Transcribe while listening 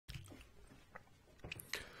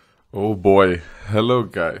Oh boy, hello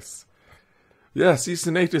guys. Yeah,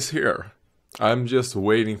 season 8 is here. I'm just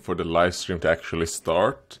waiting for the live stream to actually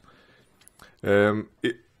start.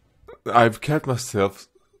 I've kept myself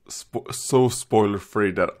so spoiler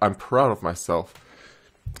free that I'm proud of myself.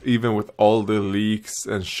 Even with all the leaks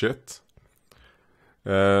and shit.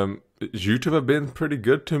 YouTube have been pretty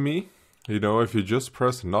good to me. You know, if you just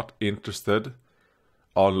press not interested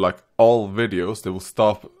on like all videos, they will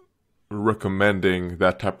stop recommending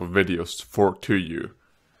that type of videos to you.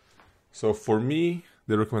 So for me,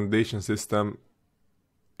 the recommendation system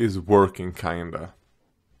is working kinda.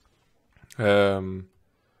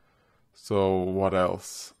 So what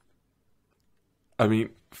else? I mean,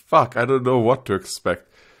 fuck, I don't know what to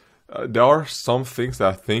expect. There are some things that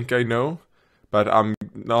I think I know, but I'm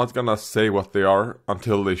not gonna say what they are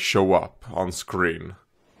until they show up on screen.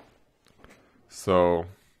 So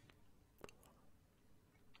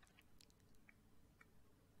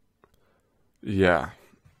yeah,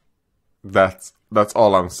 that's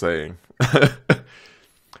all I'm saying.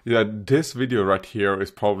 Yeah, this video right here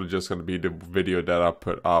is probably just gonna be the video that I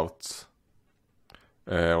put out.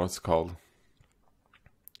 What's it called?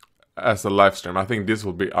 As a live stream. I think this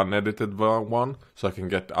will be unedited one, so I can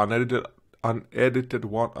get the unedited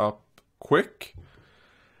one up quick,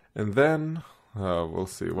 and then we'll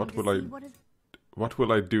see. What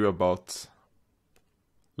will I do about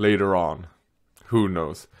later on? Who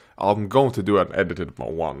knows? I'm going to do an edited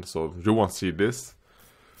one, so you won't see this.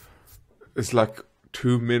 It's like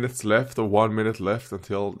 2 minutes left or 1 minute left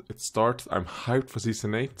until it starts. I'm hyped for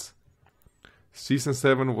season 8. Season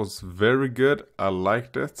 7 was very good. I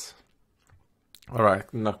liked it.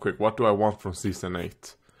 Alright, now quick. What do I want from season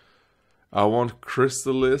 8? I want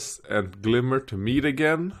Chrysalis and Glimmer to meet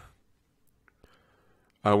again.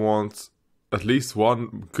 I want at least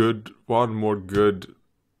one more good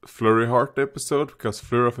Flurry Heart episode, because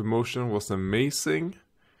Flurry of Emotion was amazing.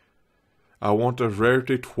 I want a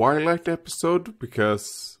Rarity Twilight episode,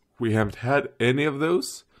 because we haven't had any of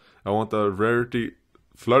those. I want a Rarity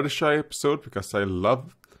Fluttershy episode, because I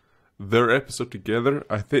love their episode together.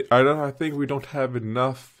 I think we don't have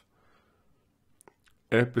enough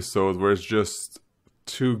episodes where it's just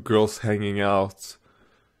two girls hanging out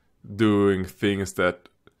doing things that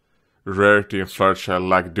Rarity and Fluttershy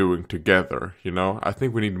like doing together, you know? I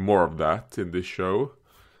think we need more of that in this show.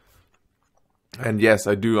 And yes,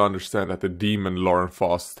 I do understand that the demon Lauren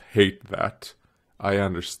Faust hate that. I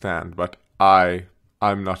understand, but I'm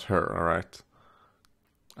not her, alright?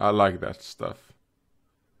 I like that stuff.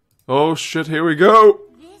 Oh shit, here we go!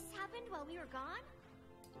 This happened while we were gone?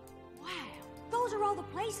 Wow, those are all the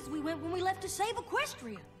places we went when we left to save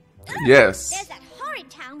Equestria. Yes. There's that horrid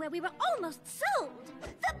town where we were almost sold.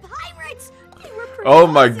 The pirates! We were Oh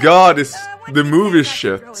my god, it's the movie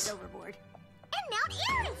shit. And Mount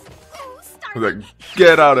Eris! Oh, Like,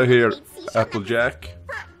 get out of here, Applejack.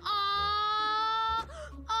 For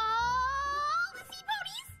all the sea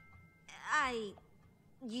ponies?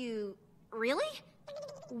 You... really?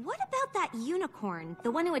 What about that unicorn?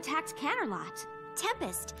 The one who attacked Canterlot?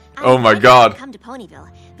 Tempest. Oh my god. Come to Ponyville,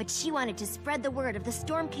 but she wanted to spread the word of the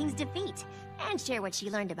Storm King's defeat and share what she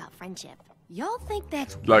learned about friendship. Y'all think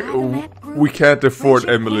that's like we can't afford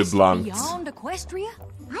Emily Blunt. Beyond Equestria?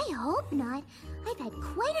 I hope not. I've had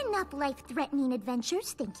quite enough life-threatening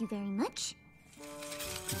adventures, thank you very much.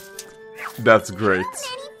 That's great. How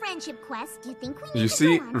many friendship quests do you think we need You to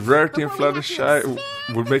see, go on Rarity and before we have to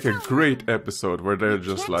Fluttershy would make a great episode where they're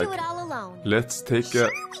just Can't like, do it all alone. let's take Sure a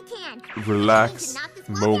we can. relaxed We can knock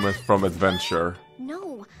this one moment down. from adventure.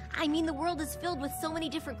 No, I mean the world is filled with so many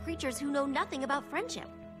different creatures who know nothing about friendship.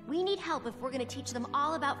 We need help if we're going to teach them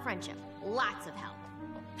all about friendship. Lots of help.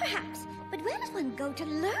 Perhaps, but where does one go to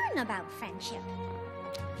learn about friendship?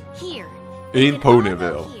 Here. In We can all go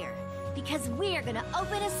Ponyville. Here, because we're going to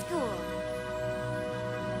open a school.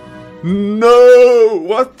 No!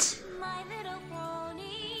 What? My little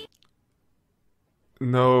pony.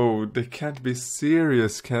 No, they can't be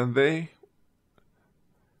serious, can they?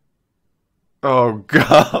 Oh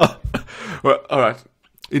god. Well, alright.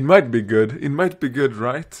 It might be good. It might be good,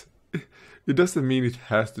 right? It doesn't mean it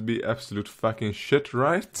has to be absolute fucking shit,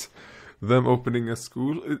 right? Them opening a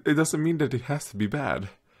school. It doesn't mean that it has to be bad.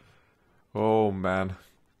 Oh man.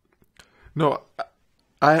 No,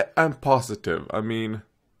 I'm positive. I mean,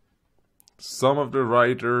 some of the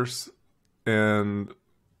writers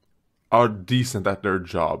are decent at their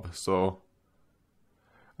job, so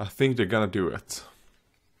I think they're gonna do it.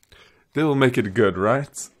 They will make it good,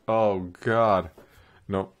 right? Oh god.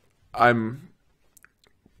 No, I'm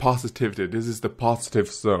positivity. This is the positive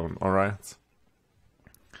zone, alright?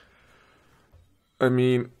 I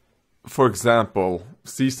mean, for example,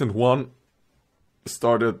 Season 1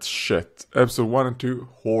 started shit. Episode 1 and 2,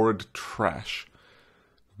 horrid trash.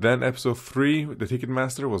 Then episode 3, the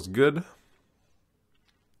Ticketmaster, was good.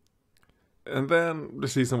 And then the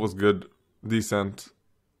season was good, decent,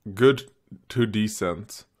 good to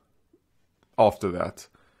decent after that.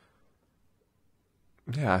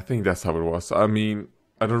 Yeah, I think that's how it was. I mean,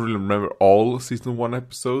 I don't really remember all season 1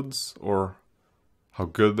 episodes or how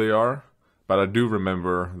good they are. But I do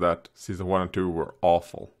remember that season 1 and 2 were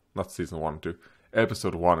awful. Not season 1 and 2.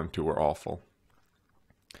 Episode 1 and 2 were awful.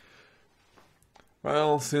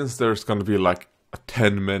 Well, since there's gonna be like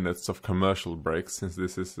 10 minutes of commercial breaks, since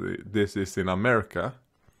this is in America.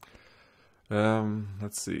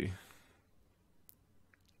 Let's see.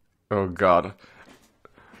 Oh god.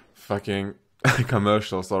 Fucking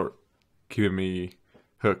commercials are keeping me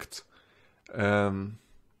hooked.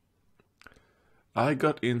 I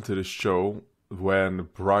got into the show when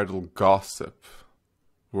Bridal Gossip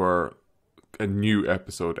were a new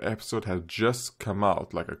episode. The episode had just come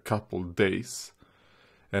out like a couple days.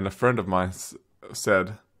 And a friend of mine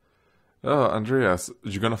said, "Oh, Andreas,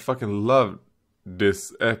 you're gonna fucking love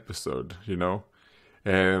this episode, you know?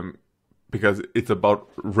 Because it's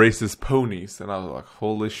about racist ponies." And I was like,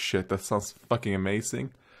 holy shit, that sounds fucking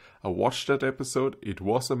amazing. I watched that episode. It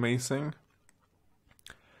was amazing.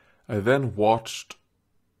 I then watched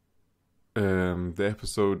the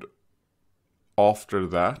episode after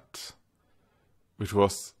that, which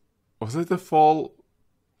was it the Fall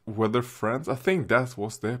Weather Friends? I think that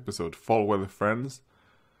was the episode, Fall Weather Friends,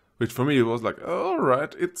 which for me it was like, oh,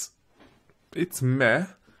 alright, it's meh,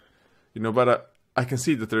 you know, but I can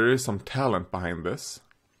see that there is some talent behind this.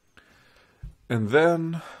 And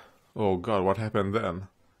then, oh god, what happened then?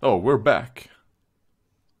 Oh, we're back.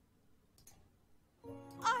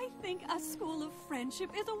 I think a school of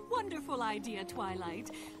friendship is a wonderful idea,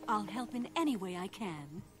 Twilight. I'll help in any way I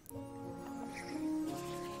can.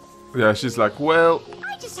 Yeah, she's like, well,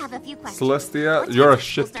 I just have a few questions. Celestia, you're a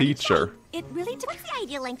shit teacher. It really What's the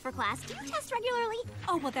ideal length for class? Do you test regularly?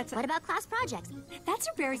 Oh, well, that's What about class projects? that's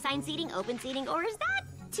a very... Assigned seating, open seating, or is that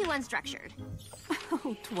too unstructured?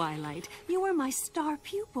 Oh, Twilight, you are my star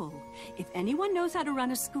pupil. If anyone knows how to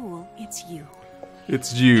run a school, it's you.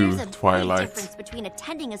 It's you, There's a big Twilight. difference between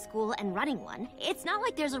attending a school and running one. It's not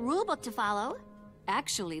like there's a rule book to follow.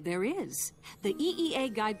 Actually, there is. The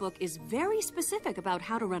EEA guidebook is very specific about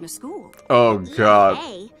how to run a school. Oh god.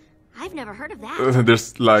 Hey, I've never heard of that.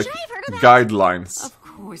 There's like Should I have heard of that? guidelines. Of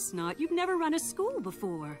course not. You've never run a school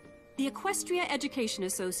before. The Equestria Education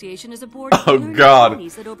Association is a board of Oh, learning God.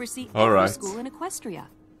 ponies that oversee All every right. school in Equestria.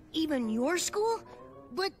 Even your school?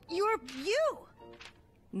 But you're you!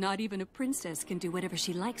 Not even a princess can do whatever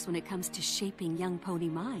she likes when it comes to shaping young pony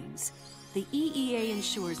minds. The EEA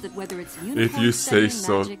ensures that whether it's If you say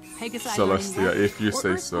so, Celestia, Celestia, if you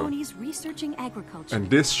say so. Ponies researching agriculture, And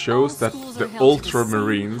this shows all that schools the are held to the same high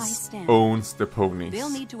Ultramarines standard. owns the They'll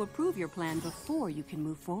ponies. need to approve your plan before you can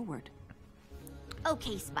move forward.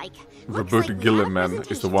 Okay, Spike. Looks Roberta like we have a Gilliman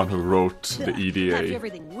is the presentation one to who make. wrote the After EDA.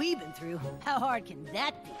 everything we've been through, how hard can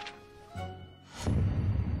that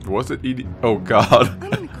be? Was it EDA? Oh god. I'm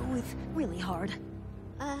gonna go with really hard.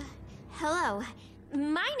 Hello.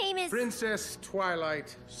 My name is... Princess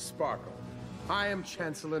Twilight Sparkle. I am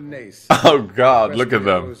Chancellor Nace. Oh god, look at Equestria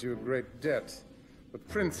them. owes you a great debt. But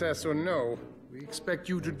princess or no, we expect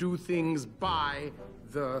you to do things by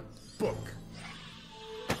the book.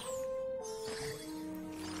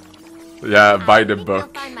 Yeah, by the think you'll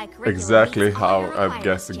book. find my curriculum Exactly meets all how your I requirements,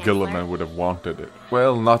 guess Chancellor. Gilliman would have wanted it.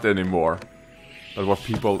 Well, not anymore. But what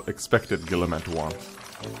people expected Gilliman to want.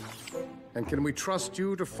 And can we trust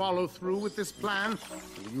you to follow through with this plan? Or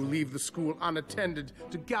will you leave the school unattended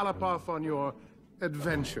to gallop off on your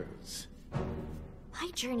adventures? My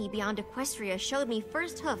journey beyond Equestria showed me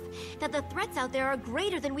first hoof that the threats out there are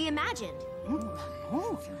greater than we imagined.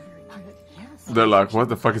 They're like, what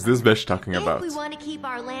the fuck is this bitch talking about? If we want to keep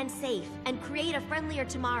our land safe and create a friendlier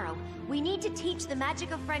tomorrow, we need to teach the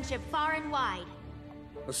magic of friendship far and wide.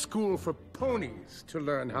 A school for ponies to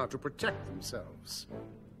learn how to protect themselves.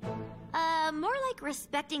 More like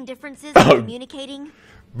respecting differences Oh. and communicating.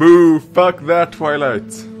 Boo! Fuck that, Twilight!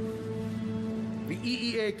 The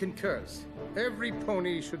EEA concurs. Every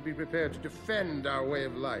pony should be prepared to defend our way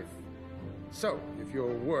of life. So, if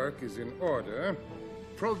your work is in order,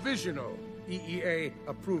 provisional EEA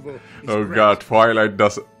approval is Oh granted. god, Twilight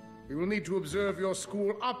does. We will need to observe your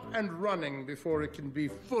school up and running before it can be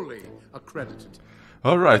fully accredited.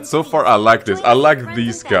 Alright, so far I like this. Join I us, like friends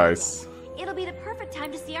these and family. guys. It'll be the perfect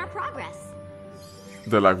time to see our progress.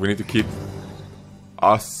 They're like, we need to keep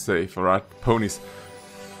us safe, alright? Ponies.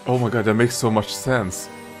 Oh my god, that makes so much sense.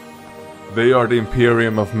 They are the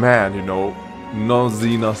Imperium of Man, you know. No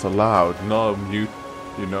Xenos allowed, no mute,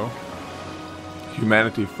 you know.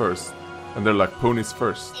 Humanity first. And they're like ponies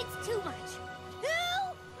first. It's too much. Too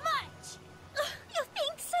much! You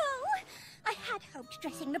think so? I had hoped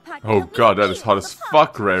dressing the part. Oh god, that is hot as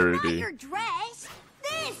fuck, Rarity. Your dress.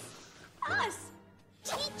 This. Us.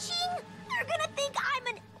 Teaching? They're gonna think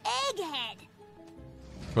I'm an egghead.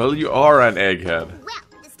 Well, you are an egghead.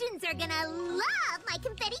 Well, the students are gonna love my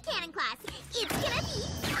confetti cannon class. It's gonna be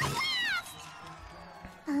a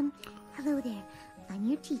blast! Hello there. I'm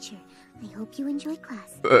your teacher. I hope you enjoy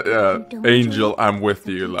class. Angel, I'm with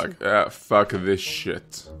you. Like, fuck this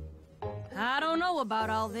shit. I don't know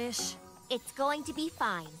about all this. It's going to be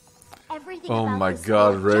fine. Everything Oh about my this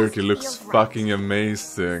god, school Rarity just looks feels right. fucking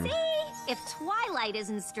amazing. See? If Twilight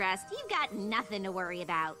isn't stressed, you've got nothing to worry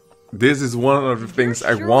about. This is one of the things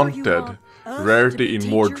I wanted. Rarity in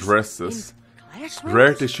more dresses.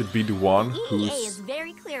 Rarity should be the one EEA is who's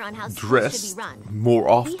very clear on how schools should dressed be run. more We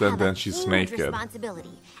often have than a she's huge naked.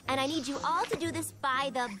 responsibility, and I need you all to do this by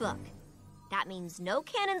the book. That means no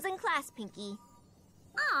cannons in class, Pinky.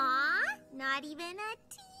 Aww, not even a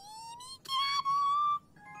teeny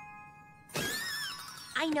cannon.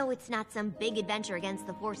 I know it's not some big adventure against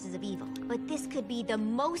the forces of evil, but this could be the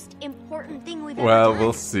most important thing we've ever Well, done.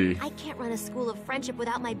 we'll see. I can't run a school of friendship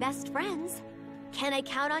without my best friends. Can I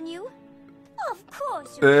count on you? Of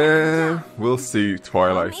course you can. We'll see,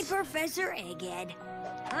 Twilight. Call me Professor Egghead.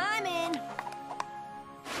 I'm in.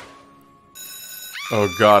 Oh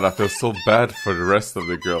god, I feel so bad for the rest of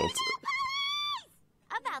the girls.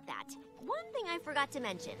 About that, one thing I forgot to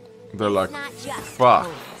mention. They're It's like, not just fuck.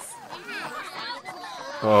 ponies.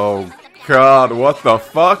 Oh god, what the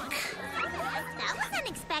fuck? That was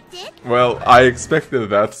unexpected. Well, I expected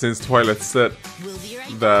that since Twilight said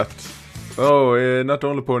that. Oh, not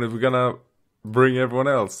only ponies, we're gonna bring everyone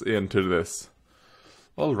else into this.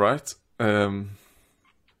 Alright.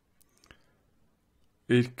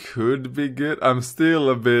 It could be good. I'm still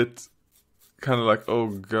a bit kind of like, oh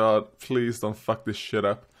god, please don't fuck this shit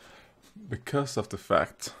up. Because of the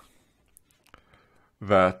fact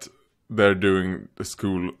that they're doing the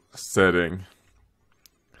school setting.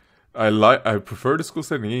 I prefer the school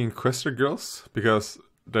setting in Equestria Girls because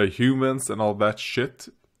they're humans and all that shit.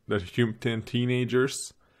 They're human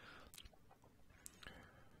teenagers.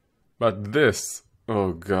 But this,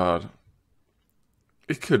 oh god,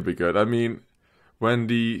 it could be good. I mean, when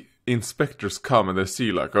the inspectors come and they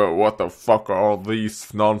see like, oh, what the fuck are all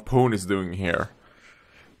these non-ponies doing here?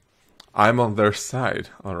 I'm on their side,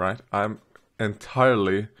 alright? I'm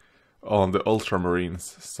entirely on the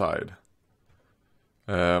Ultramarines side.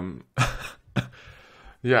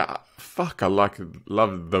 Yeah, fuck, I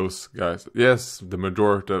loved those guys. Yes, the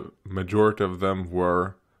majority of them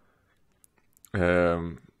were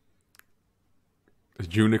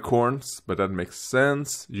unicorns, but that makes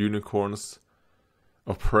sense. Unicorns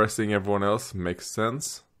oppressing everyone else makes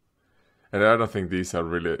sense. And I don't think these are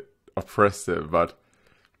really oppressive, but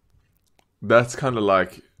that's kind of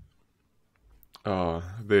like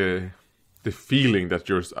the feeling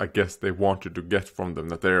that I guess they want you to get from them,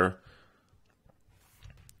 that they're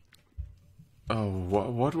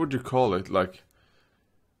what would you call it? Like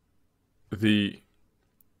would you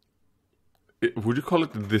call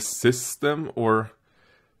it the system? Or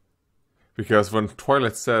because when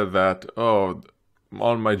Twilight said that, oh,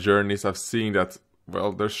 on my journeys I've seen that,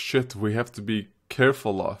 well, there's shit we have to be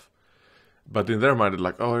careful of. But in their mind, they're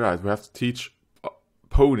like, oh right, we have to teach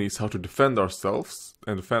ponies how to defend ourselves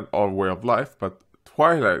and defend our way of life. But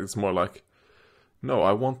Twilight is more like, no,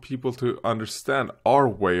 I want people to understand our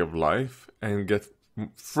way of life and get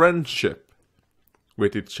friendship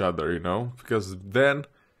with each other, you know? Because then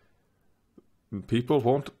people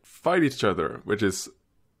won't fight each other, which is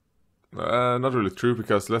not really true,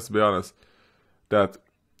 because let's be honest, that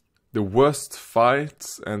the worst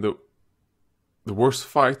fights and the worst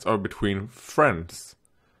fights are between friends.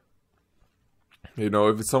 You know,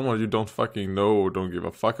 if it's someone you don't fucking know or don't give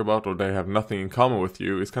a fuck about, or they have nothing in common with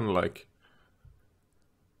you, it's kind of like,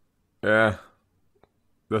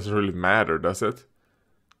 doesn't really matter, does it?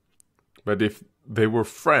 But if they were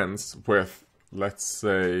friends with, let's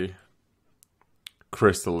say,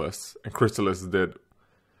 Chrysalis, and Chrysalis did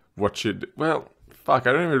what she did, well, fuck,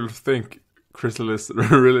 I don't even think Chrysalis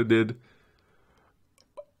really did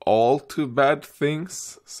all too bad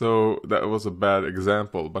things, so that was a bad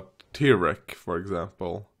example. But T-Rex, for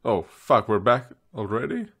example. Oh, fuck, we're back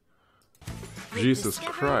already? Jesus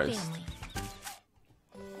Christ.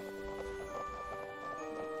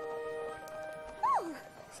 Oh,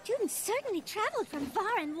 students certainly traveled from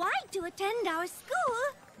far and wide to attend our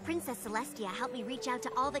school. Princess Celestia helped me reach out to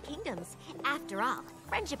all the kingdoms. After all,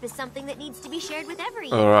 friendship is something that needs to be shared with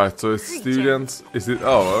everyone. Alright, so it's students. Is it?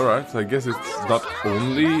 Oh, alright. So I guess it's not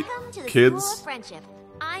only Welcome to the kids. School of Friendship.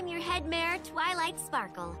 I'm your head mare, Twilight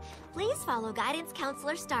Sparkle. Please follow Guidance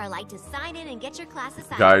Counselor Starlight to sign in and get your class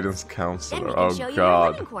assignments. Guidance Then we counselor. can Oh show you your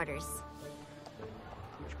god. living quarters.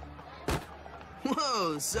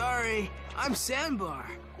 Whoa, sorry. I'm Sandbar.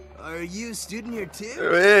 Are you a student here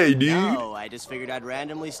too? Hey, dude. No, I just figured I'd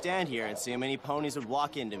randomly stand here and see how many ponies would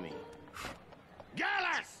walk into me.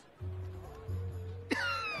 Gallus!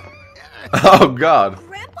 Oh god.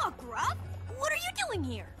 Grandpa Gruff? What are you doing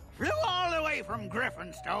here? Flew all the way from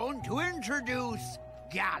Griffinstone to introduce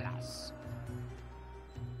Gallus.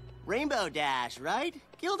 Rainbow Dash, right?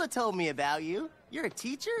 Gilda told me about you. You're a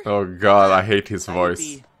teacher? Oh god, I hate his Thought you'd voice.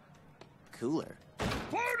 be cooler.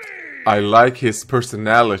 I like his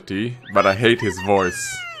personality, but I hate his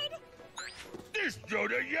voice. This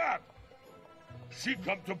Yoda Yap. She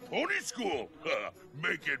come to pony school.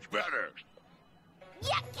 Make it better.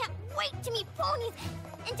 Yak can't wait to meet ponies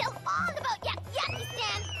and tell all about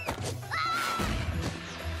Yakistan. Ah!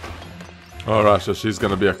 Alright, so she's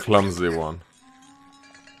gonna be a clumsy one.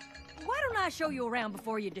 Why don't I show you around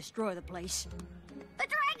before you destroy the place? The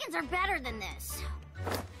dragons are better than this.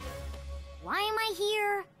 Why am I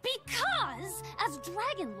here? Because, as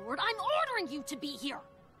Dragon Lord, I'm ordering you to be here.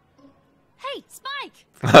 Hey,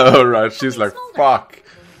 Spike! Alright, she's like, fuck.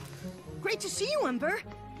 Great to see you, Ember.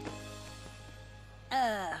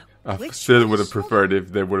 I still would have preferred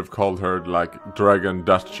if they would have called her, like, Dragon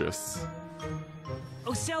Duchess.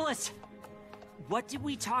 Ocellus, what did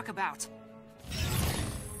we talk about?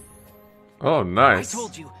 Oh, nice. I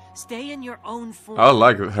told you, stay in your own form. I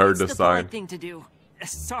like her It's the design. polite thing to do.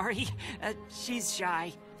 Sorry, she's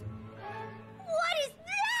shy. What is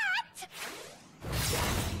that?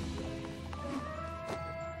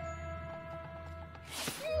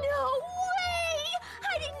 No way!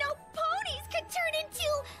 I didn't know ponies could turn into...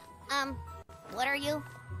 what are you?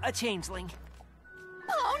 A changeling.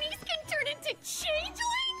 Ponies can turn into changelings?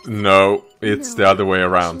 No, it's the other way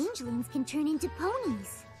around. Changelings can turn into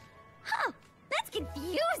ponies. Huh, that's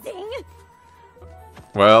confusing.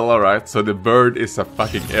 Well, alright, so the bird is a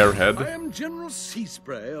fucking airhead. I am General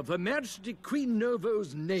Seaspray of Her Majesty Queen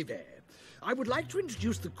Novo's Navy. I would like to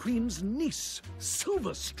introduce the Queen's niece,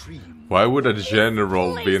 Silverstream. Why would a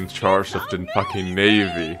general be in charge of the fucking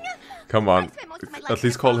navy? Come on, at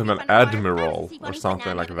least call him an admiral or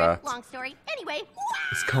something like that. Long story. Anyway,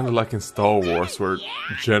 It's kind of like in Star Wars where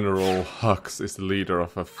General Hux is the leader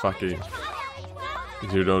of a fucking...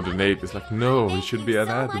 You know, the navy is like, no, he should be an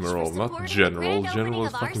admiral, not general. General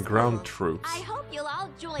is fucking ground troops. I hope you'll all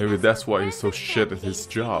join Maybe us that's for why he's so Friendship shit at Day to his see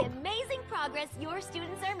job. The amazing progress your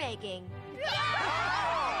students are making.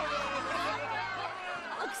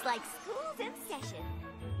 Looks like school's in session.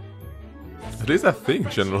 At least I think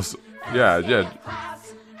generals... Yeah, yeah.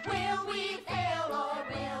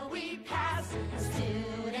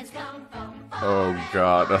 Oh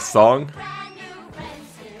god, a song?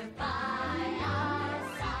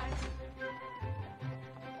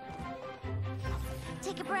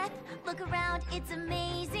 take a breath, look around, it's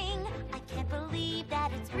amazing. I can't believe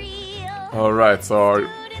that it's real. Alright, so our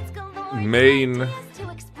Students galore, main... to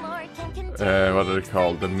explore, can continue. what are they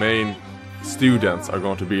called? The main students are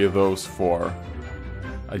going to be those four.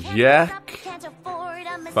 A yak. Can't afford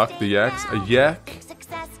a Fuck the yaks. A yak.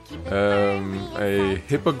 success, keep it A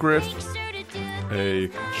hippogriff. A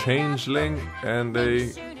changeling. And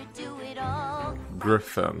a sure to do it all.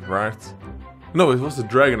 griffin, right? No, it was a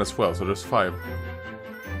dragon as well, so there's 5.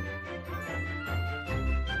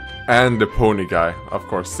 And the pony guy, of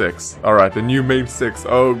course, 6. Alright, the new main 6.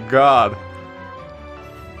 Oh god.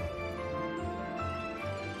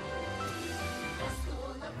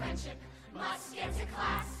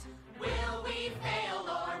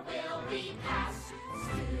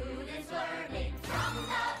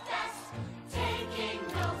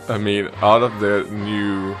 I mean, out of the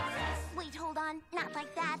new... Wait, hold on, not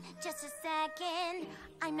like that, just a second.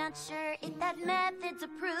 I'm not sure if that method's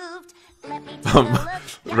approved. Let me take a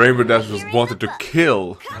look. Rainbow Dash just wanted to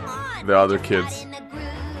kill the other kids. In the groove.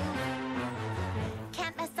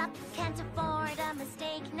 Can't mess up, can't afford a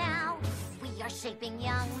mistake now. We are shaping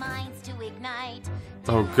young minds to ignite.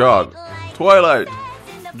 Oh god. Twilight!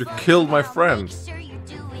 You killed my friend. Sure you're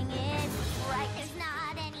doing it right. There's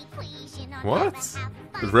not any equation on What?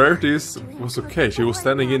 The rarities was okay. She was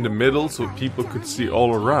standing in the middle so people could see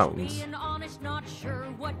all around.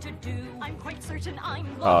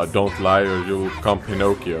 Don't lie or you'll become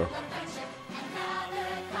Pinocchio.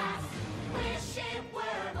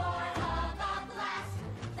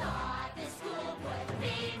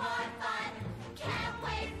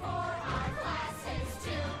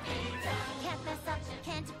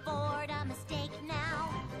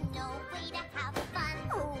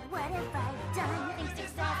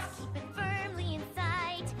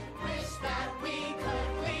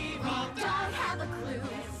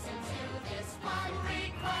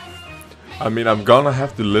 I mean, I'm gonna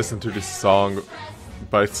have to listen to this song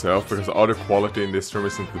by itself because the audio quality in this room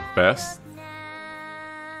isn't the best.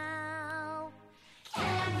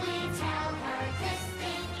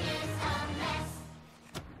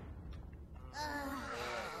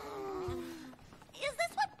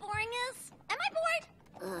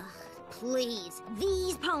 Please,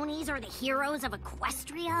 these ponies are the heroes of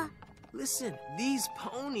Equestria? Listen, these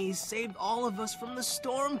ponies saved all of us from the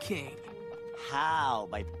Storm King. How?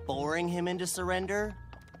 By boring him into surrender?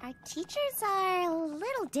 Our teachers are a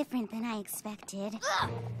little different than I expected. Ugh!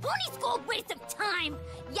 Pony school, waste of time!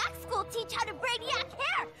 Yak school teach how to braid yak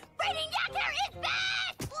hair! Braiding yak hair is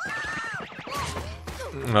best!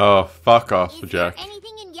 Oh, fuck off, Is Jack. there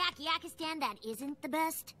anything in Yakistan that isn't the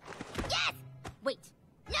best? Yes! Wait,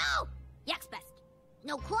 no! Yak's best.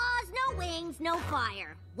 No claws, no wings, no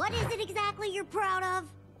fire. What is it exactly you're proud of?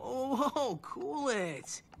 Oh, cool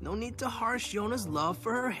it. No need to harsh Yona's love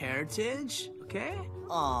for her heritage, okay?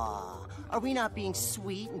 Aw, are we not being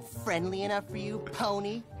sweet and friendly enough for you,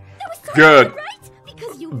 pony? Good.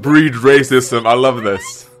 Because you Breed racism. I love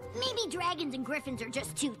this. Maybe dragons and griffins are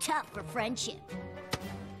just too tough for friendship.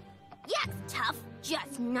 Yak's tough,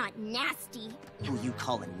 just not nasty. Who you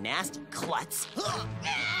call a nasty klutz?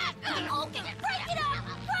 Okay, break it up!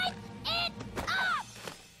 Break it up!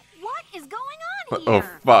 What is going on here?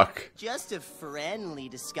 Oh, fuck. Just a friendly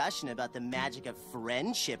discussion about the magic of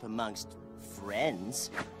friendship amongst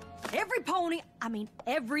friends. Everyone,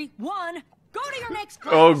 go to your next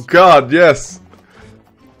class. Oh god, yes.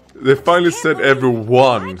 They finally said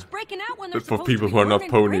everyone for people who are not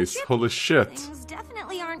ponies. Holy shit. Things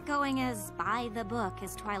definitely aren't going as by the book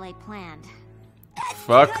as Twilight planned.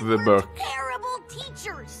 Fuck the book. Terrible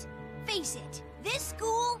teachers. Face it, this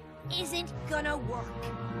school isn't gonna work.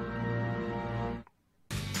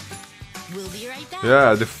 We'll be right back.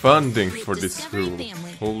 Yeah, the funding With for this Discovery school.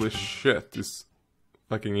 Family. Holy shit, it's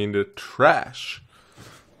fucking in the trash.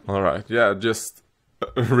 Alright, yeah, just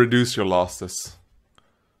reduce your losses.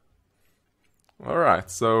 Alright,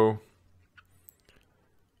 so...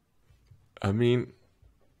 I mean...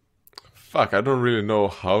 Fuck, I don't really know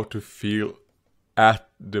how to feel at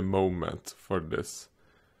the moment for this.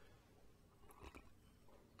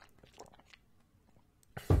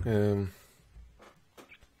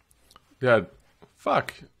 Yeah,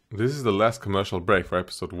 fuck. This is the last commercial break for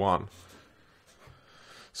episode 1.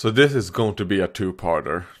 So this is going to be a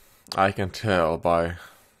two-parter. I can tell by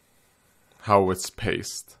how it's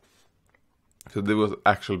paced. So this will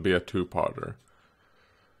actually be a two-parter.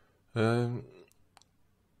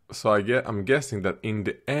 So I'm guessing that in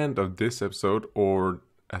the end of this episode or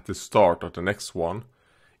at the start of the next one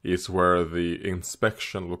is where the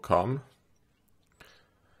inspection will come.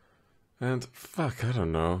 And fuck, I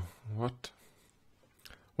don't know.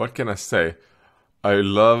 What can I say? I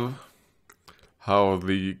love how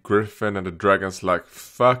the griffin and the dragon's like,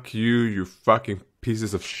 fuck you, you fucking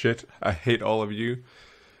pieces of shit. I hate all of you.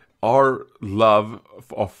 Our love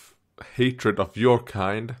of hatred of your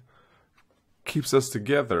kind keeps us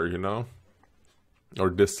together, you know?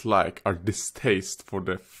 Our dislike, our distaste for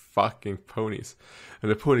the fucking ponies.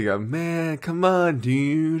 And the pony guy, man, come on,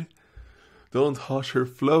 dude. Don't hush her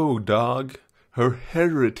flow, dog. Her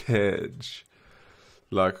heritage.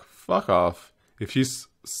 Like, fuck off. If she's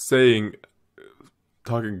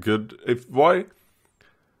talking good,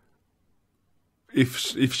 if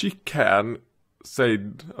she can say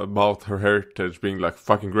about her heritage being like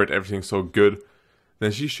fucking great, everything's so good,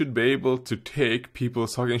 then she should be able to take people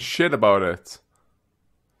talking shit about it.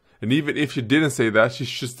 And even if she didn't say that, she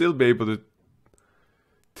should still be able to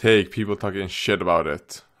take people talking shit about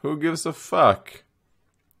it. Who gives a fuck?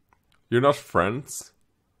 You're not friends.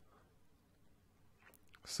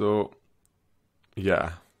 So,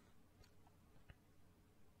 yeah.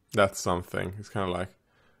 That's something. It's kind of like,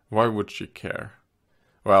 why would she care?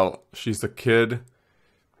 Well, she's a kid,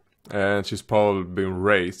 and she's probably been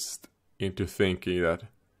raised into thinking that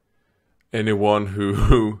anyone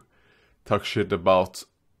who talks shit about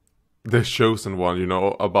the chosen one, you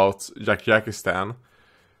know, about Yakistan,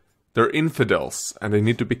 they're infidels and they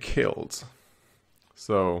need to be killed.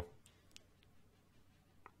 So,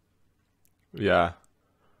 yeah.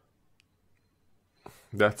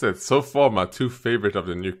 That's it. So far, my two favorite of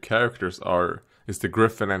the new characters is the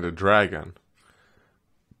Griffin and the Dragon.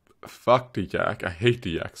 Fuck the Yak. I hate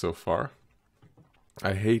the Yak so far.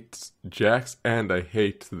 I hate Jacks and I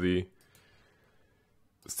hate the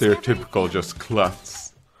stereotypical just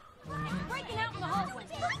klutz.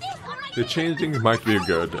 The changing might be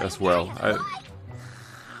good as well. I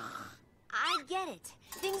get it.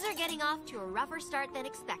 Things are getting off to a rougher start than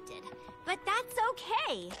expected. But that's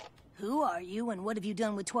okay. Who are you and what have you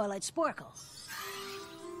done with Twilight Sparkle?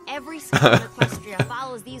 Every school in Equestria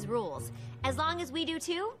follows these rules. As long as we do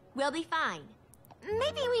too, we'll be fine.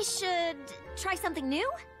 Maybe we should try something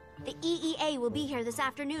new? The EEA will be here this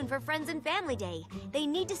afternoon for Friends and Family Day. They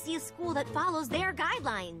need to see a school that follows their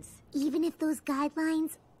guidelines. Even if those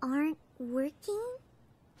guidelines aren't working?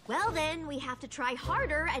 Well then, we have to try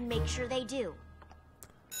harder and make sure they do.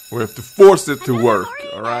 We have to force it to work,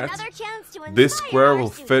 alright? This square will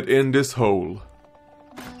fit in this hole.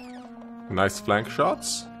 Nice flank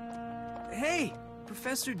shots. Hey,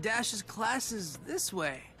 Professor Dash's class is this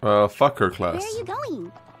way. Fuck her class. Where are you going?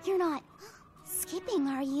 You're not skipping,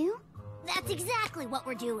 are you? That's exactly what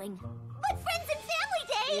we're doing. But Friends and Family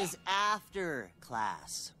Day is after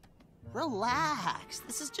class. Relax.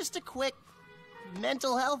 This is just a quick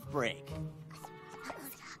mental health break.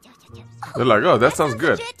 They're like, oh, that sounds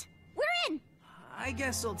good. Legit. We're in. I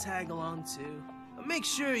guess I'll tag along too. Make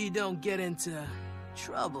sure you don't get into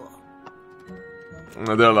trouble.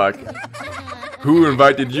 They're like, who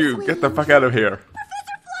invited you? Get the fuck out of here.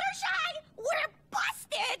 Professor Fluttershy, we're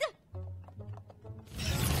busted!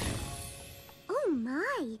 Oh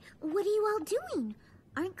my, what are you all doing?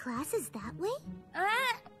 Aren't classes that way? A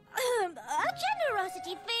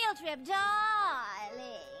generosity field trip,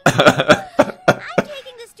 darling. I'm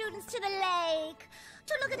taking the students to the lake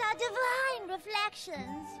to look at our divine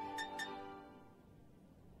reflections.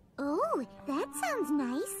 Oh, that sounds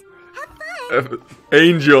nice. Have fun.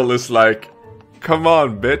 Angel is like, come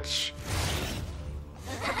on, bitch.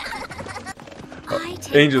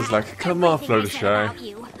 Angel's like, come on, Fluttershy.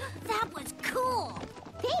 That was cool.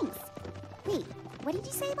 Thanks. Wait, what did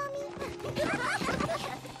you say about me?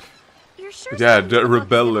 You're sure Yeah,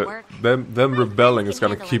 them rebelling is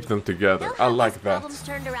gonna keep them together. I like that.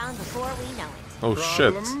 Turned around before we know it. Oh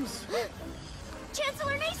shit.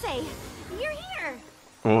 Chancellor Naysay, you're here.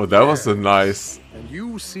 Oh, that was a nice, And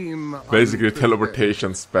you seem basically unprepared.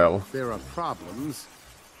 teleportation spell. There are problems.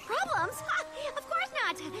 Problems? Of course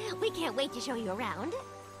not. We can't wait to show you around.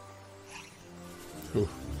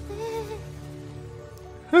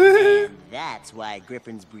 And that's why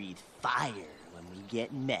griffins breathe fire when we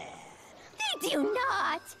get mad. They do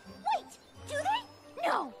not. Wait, do they?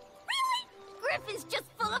 No. Really? Griffin's just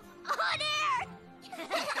full of hot air.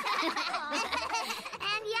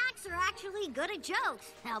 And yaks are actually good at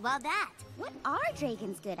jokes. How about that? What are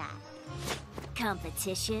dragons good at?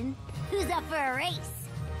 Competition. Who's up for a race?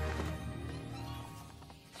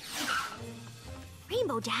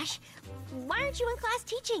 Rainbow Dash, why aren't you in class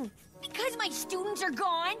teaching? Because my students are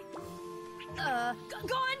gone.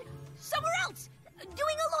 Gone somewhere else,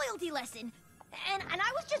 doing a loyalty lesson. And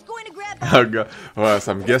I was just going to grab. Oh god. Well,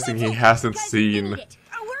 so I'm guessing he hasn't seen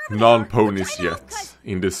non-ponies yet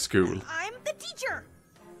in this school. I'm the teacher.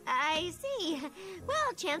 I see.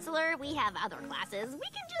 Well, Chancellor, we have other classes. We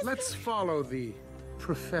can just... Let's follow the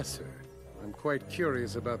professor. I'm quite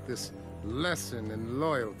curious about this lesson in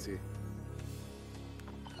loyalty.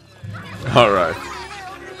 Alright.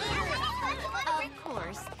 Of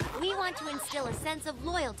course. We want to instill a sense of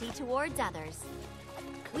loyalty towards others.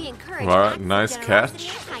 We encourage Alright, acts of nice generosity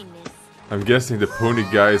catch. and kindness. I'm guessing the pony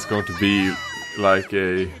guy is going to be like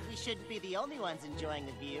a... We shouldn't be the only ones enjoying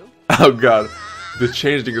the view. Oh god. The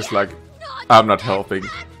changeling is like, I'm not helping.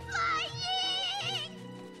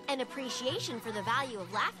 An appreciation for the value of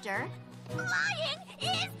laughter. Flying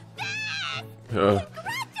is best!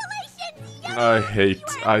 Congratulations, I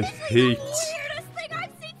hate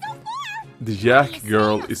the yak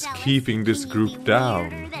girl is keeping this group down.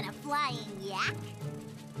 than a flying yak.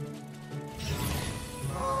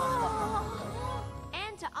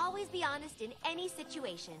 And to always be honest in any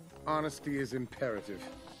situation. Honesty is imperative.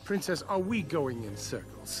 Princess, are we going in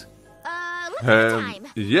circles? Look at the time.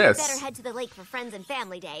 Yes. Better head to the lake for Friends and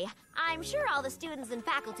Family Day. I'm sure all the students and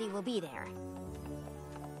faculty will be there.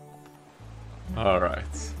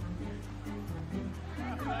 Alright.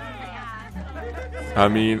 I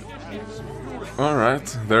mean...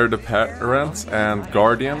 Alright, they're the parents and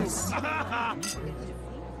guardians.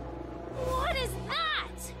 What is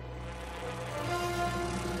that?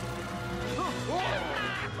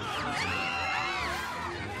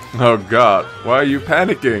 Oh god, why are you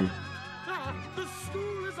panicking? The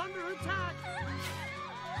school is under attack.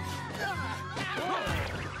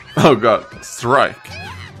 Oh god, strike.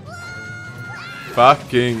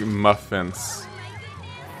 Fucking muffins.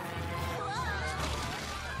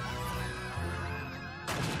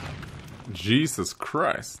 Jesus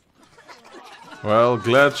Christ. Well,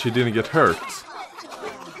 glad she didn't get hurt.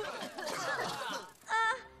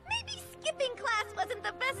 Maybe skipping class wasn't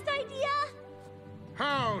the best idea.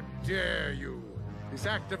 How dare you! This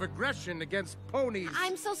act of of aggression against ponies.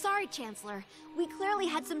 I'm so sorry, Chancellor. We clearly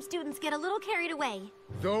had some students get a little carried away.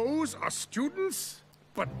 Those are students?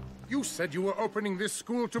 But you said you were opening this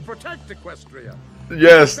school to protect Equestria.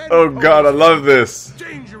 Yes, oh god, I love this.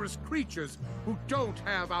 Dangerous creatures who don't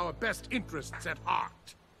have our best interests at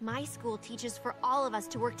heart. My school teaches for all of us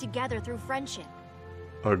to work together through friendship.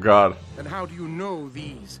 Oh god. And how do you know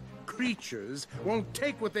these creatures won't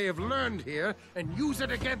take what they have learned here and use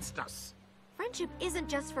it against us? Friendship isn't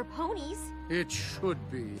just for ponies. It should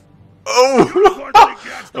be. Oh! You think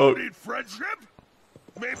yaks don't need friendship?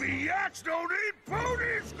 Maybe yaks don't need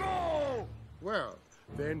pony school! Well,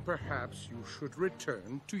 then perhaps you should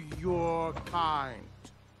return to your kind.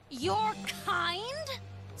 Your kind?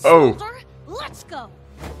 Oh. Soldier, let's go.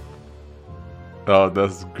 Oh,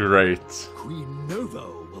 that's great. Queen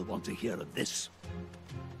Novo will want to hear of this.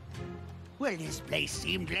 Well, this place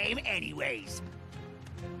seemed lame anyways.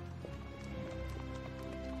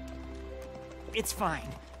 It's fine.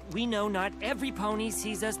 We know not every pony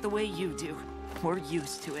sees us the way you do. We're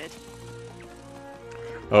used to it.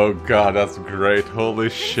 Oh god, that's great. Holy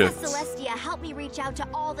shit. Princess Celestia helped me reach out to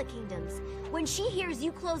all the kingdoms. When she hears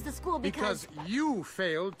you close the school Because you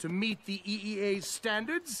failed to meet the EEA's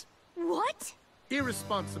standards? What?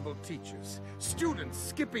 Irresponsible teachers, students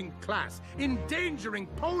skipping class, endangering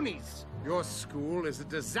ponies. Your school is a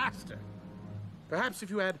disaster. Perhaps if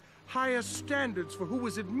you had higher standards for who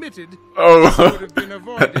was admitted, this would have been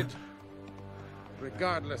avoided.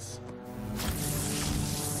 Regardless.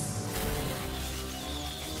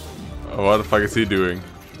 Oh, what the fuck is he doing?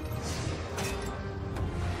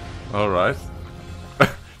 Alright.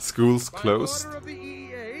 School's closed. By order of the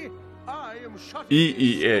EEA, I am shutting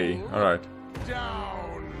EEA, alright.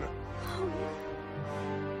 down.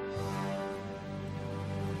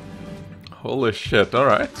 Holy shit,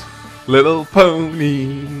 alright. Little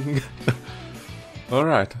pony.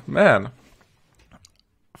 Alright, man.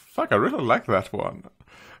 Fuck, I really like that one.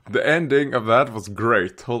 The ending of that was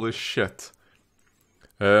great. Holy shit.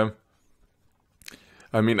 I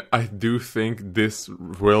mean, I do think this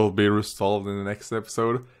will be resolved in the next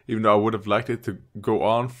episode, even though I would have liked it to go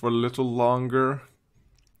on for a little longer.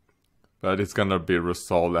 But it's gonna be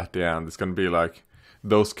resolved at the end. It's gonna be like,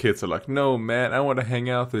 those kids are like, no man, I want to hang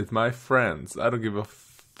out with my friends. I don't give a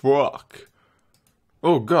fuck.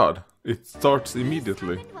 Oh god, it starts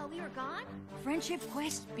immediately. Friendship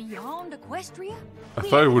quest beyond Equestria? I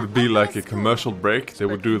thought it would be like a commercial break. They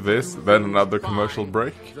would do this, then another commercial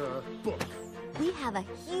break. We have a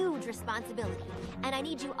huge responsibility, and I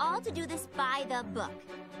need you all to do this by the book.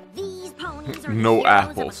 These ponies are No heroes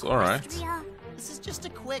apples, of alright. Equestria. This is just a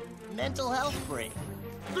quick mental health break.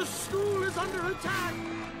 The school is under attack.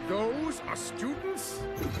 Those are students?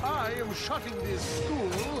 I am shutting this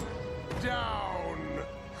school down.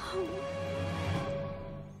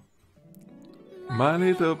 My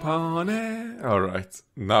Little Pony. Alright,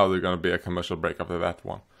 now there's gonna be a commercial break after that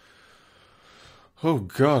one. Oh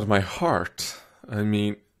god, my heart. I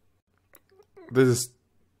mean, this is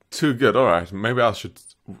too good. Alright, maybe I should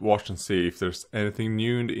watch and see if there's anything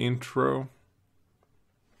new in the intro.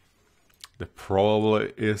 There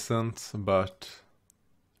probably isn't, but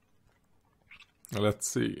let's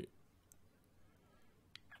see.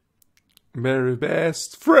 Very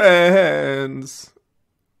best friends.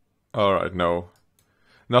 Alright, no.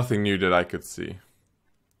 Nothing new that I could see.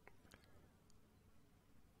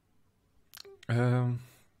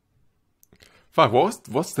 Fuck,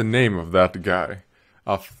 what's the name of that guy?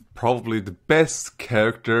 Of probably the best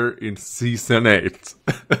character in season 8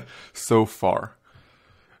 so far.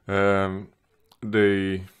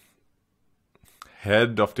 The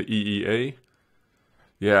head of the EEA.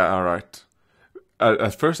 Yeah, alright.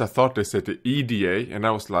 At first I thought they said the EDA, and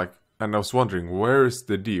I was like, and I was wondering, where is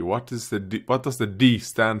the D? What does the D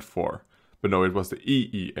stand for? But no, it was the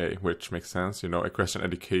EEA, which makes sense, you know, Equestrian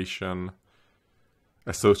Education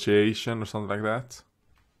Association or something like that.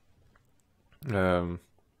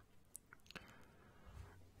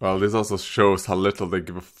 Well, this also shows how little they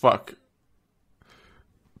give a fuck.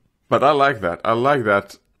 But I like that. I like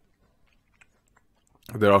that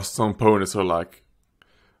there are some ponies who are like,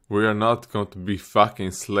 we are not going to be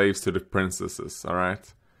fucking slaves to the princesses,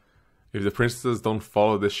 alright? If the princesses don't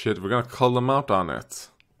follow this shit, we're gonna call them out on it.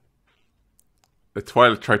 The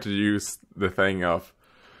Twilight tried to use the thing of,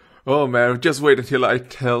 oh man, just wait until I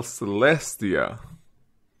tell Celestia.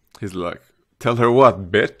 He's like, tell her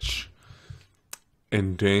what, bitch?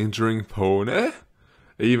 Endangering pony?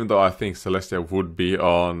 Even though I think Celestia would be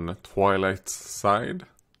on Twilight's side.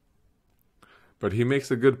 But he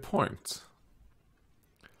makes a good point.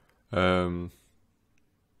 I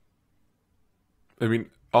mean,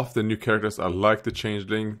 of the new characters, I like the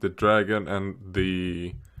changeling, the dragon, and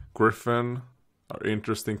the griffin are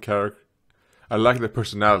interesting characters. I like their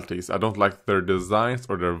personalities. I don't like their designs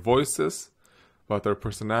or their voices, but their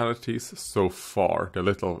personalities so far, the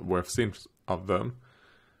little we've seen of them,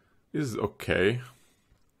 is okay.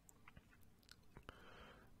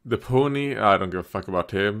 The pony, I don't give a fuck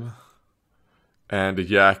about him. And the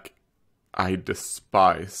yak, I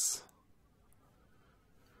despise.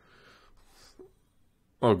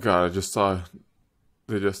 Oh god, I just saw...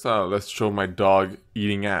 They just saw, let's show my dog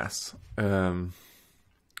eating ass. And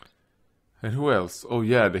who else? Oh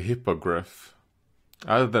yeah, the hippogriff.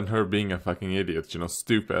 Other than her being a fucking idiot, you know,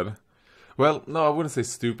 stupid. Well, no, I wouldn't say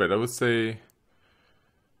stupid. I would say...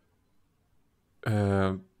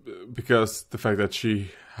 because the fact that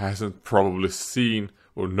she hasn't probably seen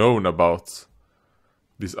or known about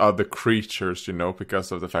these other creatures, you know,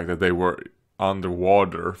 because of the fact that they were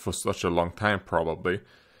underwater for such a long time, probably.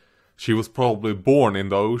 She was probably born in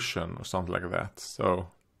the ocean or something like that, so...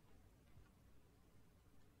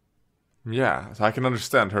 Yeah, so I can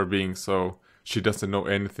understand her being so... She doesn't know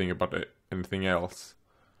anything about anything else.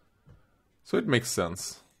 So it makes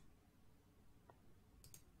sense.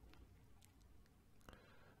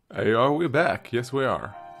 Hey, are we back? Yes, we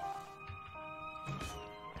are.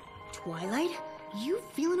 Twilight, you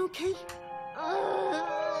feeling okay?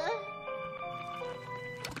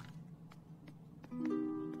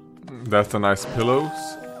 That's a nice pillows.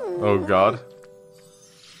 Oh god.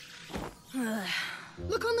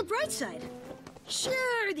 Look on the bright side.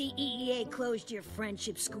 Sure, the EEA closed your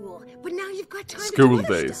friendship school, but now you've got time School to do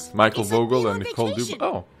other Days. stuff. Michael Vogel and Nicole Dub.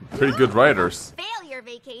 Oh, pretty good writers. Failure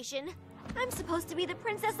vacation. I'm supposed to be the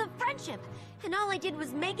princess of friendship, and all I did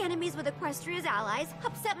was make enemies with Equestria's allies,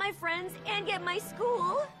 upset my friends, and get my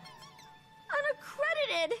school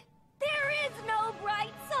unaccredited. There is no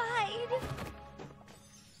bright side.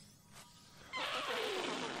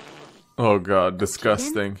 Oh god,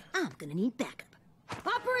 disgusting. I'm gonna need backup.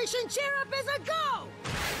 Operation Cheer Up is a go!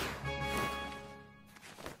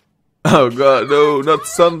 Oh god, no, not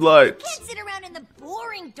sunlight. Can't sit around in the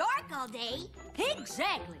boring dark all day.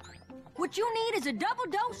 Exactly. What you need is a double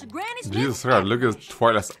dose of Granny Smith's. Jesus Christ, look at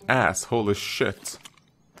Twilight's ass, holy shit.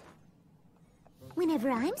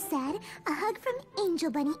 Whenever I'm sad, a hug from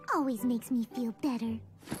Angel Bunny always makes me feel better.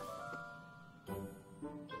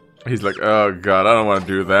 He's like, oh god, I don't want to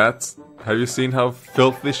do that. Have you seen how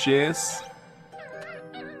filthy she is?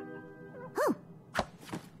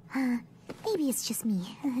 Maybe it's just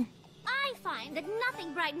me. I find that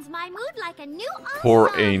nothing brightens my mood like a new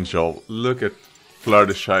Poor Angel. Look at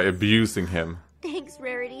Fluttershy abusing him. Thanks,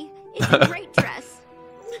 Rarity. It's a great dress.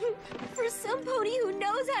 For some pony who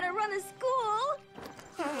knows how to run a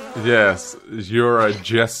school. Yes, you're a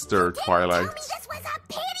jester, Twilight. This was a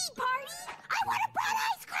pity party! I would have brought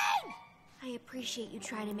ice cream! I appreciate you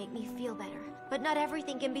trying to make me feel better, but not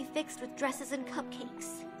everything can be fixed with dresses and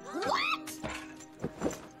cupcakes. What?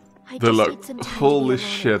 I The just look, need some time to be holy alone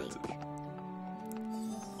shit. and think.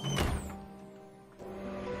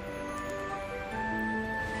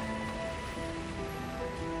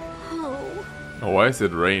 Oh, why is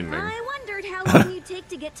it raining? I wondered how long you'd take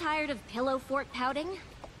to get tired of Pillow Fort pouting.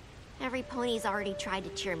 Every pony's already tried to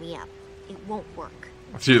cheer me up. It won't work.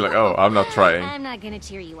 She's like, oh, I'm not trying. I'm not gonna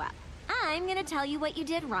cheer you up. I'm gonna tell you what you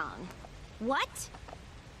did wrong. What?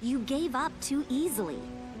 You gave up too easily.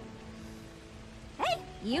 Hey,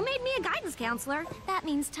 you made me a guidance counselor. That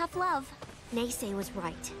means tough love. Naysay was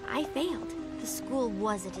right. I failed. The school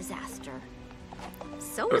was a disaster.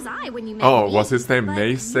 So was I when you met Oh, me. was his name But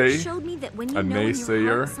Naysay? You showed me that when you A know in your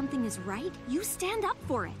naysayer? heart something is right, you stand up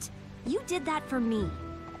for it. You did that for me.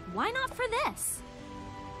 Why not for this?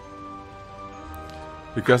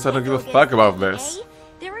 Because I don't give a fuck about this.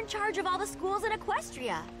 They're in charge of all the schools in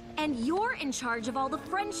Equestria. And you're in charge of all the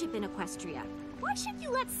friendship in Equestria. Why should you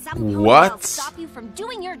let some pony What? else stop you from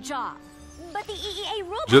doing your job? But the EEA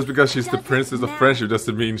rule Just because she's the princess of friendship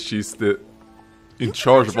doesn't mean she's the in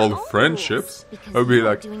charge of all the friendships. I would be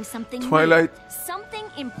like, Twilight, Something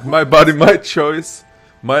important. my body, my choice.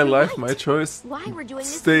 My life, my choice. Why we're doing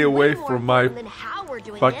this Stay is away way more from my important than how we're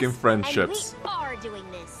doing fucking this, friendships. And we are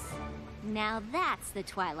doing this. Now that's the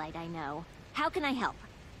Twilight I know. How can I help?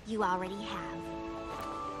 You already have.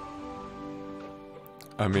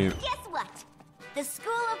 I mean, Guess what? The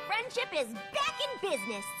School of Friendship is back in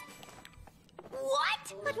business.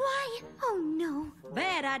 What? But why? Oh no.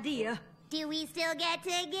 Bad idea. Do we still get to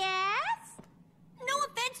guess? No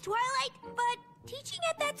offense, Twilight, but teaching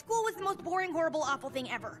at that school was the most boring, horrible, awful thing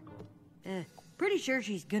ever. Pretty sure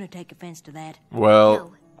she's gonna take offense to that.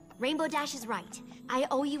 well, Rainbow Dash is right. I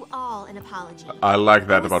owe you all an apology. I like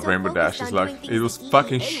that about so Rainbow Dash. focused It's on like, doing it things was the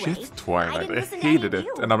fucking EEA shit, way, Twilight. didn't I listen to any hated of it,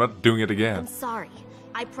 you. and I'm not doing it again. I'm sorry.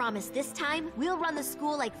 I promise this time we'll run the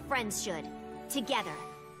school like friends should. Together.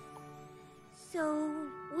 So,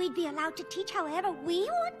 we'd be allowed to teach however we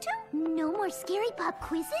want to? No more scary pop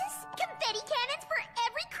quizzes? Confetti cannons for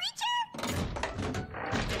every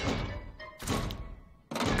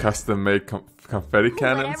creature? Custom-made confetti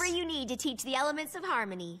cannons? Whatever you need to teach the elements of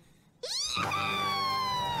harmony.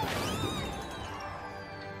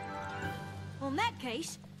 Well, in that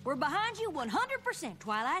case, we're behind you 100%,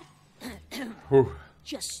 Twilight. Whew.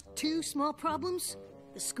 Just 2 small problems.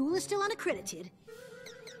 The school is still unaccredited.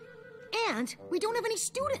 And we don't have any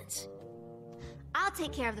students. I'll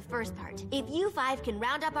take care of the first part. If you 5 can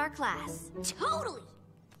round up our class. Totally.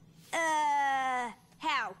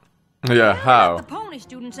 How? Yeah, how? The pony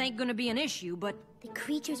students ain't gonna be an issue, but... The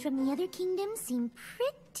creatures from the other kingdoms seem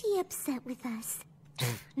pretty upset with us.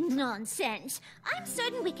 Nonsense. I'm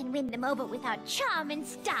certain we can win them over with our charm and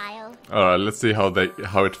style. Alright, let's see how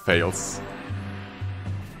it fails.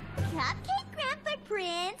 Cupcake Grandpa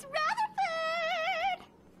Prince Rutherford!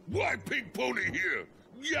 Why Pink Pony here?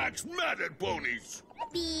 Yak's mad at ponies.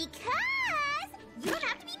 Because you don't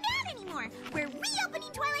have to be mad anymore. We're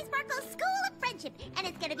reopening Twilight Sparkle's School of Friendship, and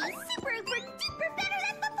it's gonna be super, duper better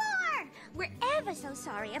than before. We're ever so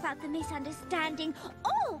sorry about the misunderstanding.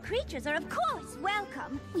 All creatures are, of course,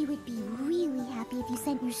 welcome. We would be really happy if you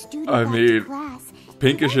sent your student back to class.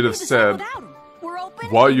 Pinky should have said,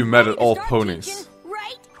 why are you mad at all ponies?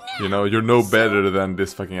 You know, you're no better than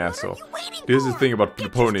this fucking asshole. This is the thing about the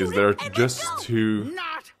ponies, they're just too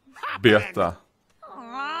beta.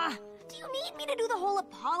 Aw, do you need me to do the whole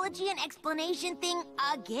apology and explanation thing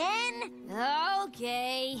again?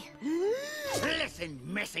 Okay. Listen,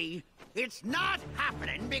 Missy. It's not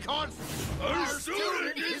happening because our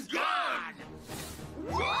student is gone!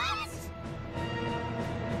 What?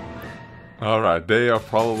 Alright, they are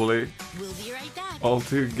probably We'll be right back. all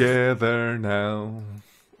together now.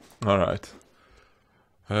 Alright.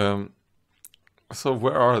 So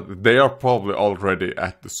where are they? They are probably already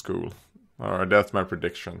at the school. Alright, that's my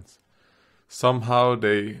predictions. Somehow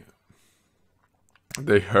they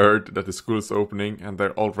heard that the school is opening and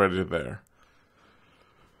they're already there.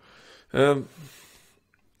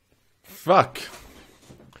 Fuck.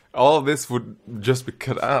 All of this would just be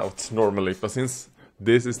cut out normally, but since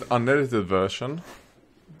this is the unedited version,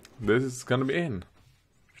 this is gonna be in.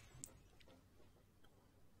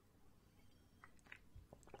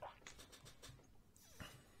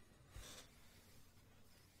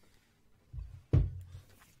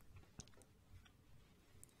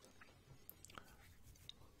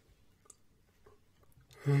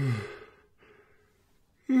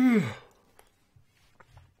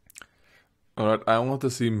 Alright, I want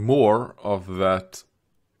to see more of that.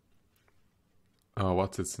 Oh,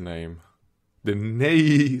 what's its name? The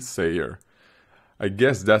Naysayer. I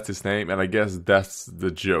guess that's his name, and I guess that's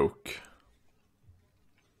the joke.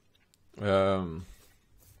 Yeah,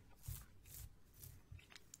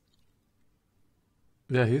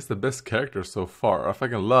 he's the best character so far. I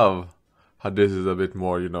fucking love how this is a bit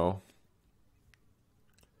more, you know,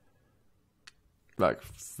 like,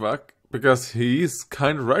 fuck, because he's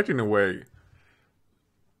kind of right in a way.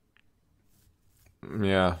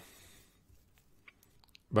 Yeah.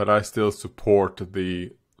 But I still support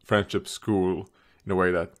the friendship school in a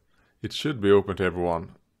way that it should be open to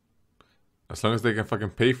everyone. As long as they can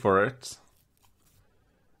fucking pay for it.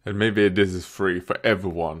 And maybe this is free for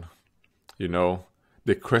everyone. You know,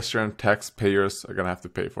 the equestrian taxpayers are gonna have to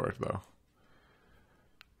pay for it though.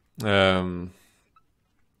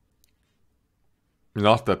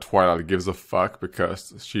 Not that Twilight gives a fuck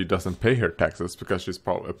because she doesn't pay her taxes because she's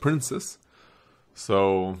probably a princess.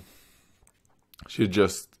 So she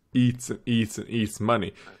just eats and eats and eats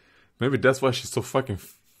money. Maybe that's why she's so fucking...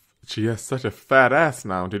 she has such a fat ass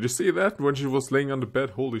now. Did you see that when she was laying on the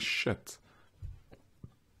bed? Holy shit.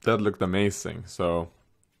 That looked amazing, so...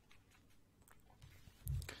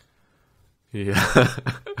 yeah.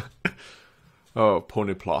 Oh,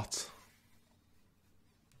 pony plot.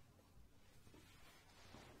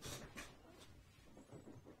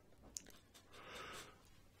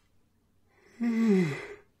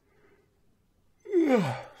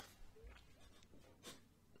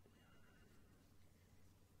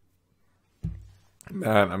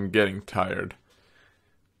 Man, I'm getting tired.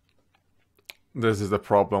 This is the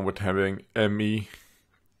problem with having ME.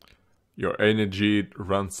 Your energy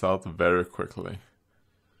runs out very quickly.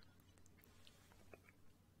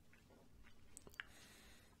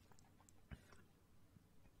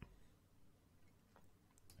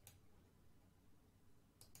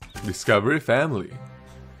 Discovery Family.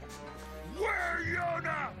 Where,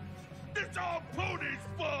 Yona? It's all Pony's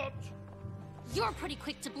fault! You're pretty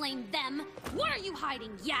quick to blame them. What are you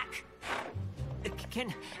hiding, yak?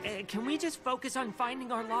 Can we just focus on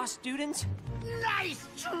finding our lost students? Nice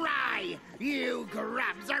try! You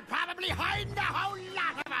grubs are probably hiding a whole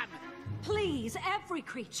lot of them! Please, every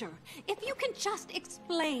creature, if you can just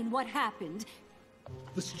explain what happened.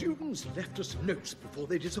 The students left us notes before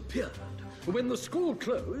they disappeared. When the school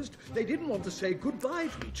closed, they didn't want to say goodbye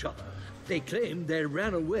to each other. They claimed they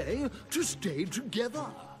ran away to stay together.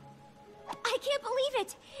 I can't believe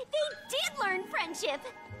it! They did learn friendship!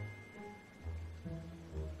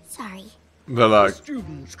 Sorry. The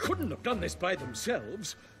students couldn't have done this by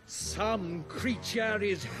themselves. Some creature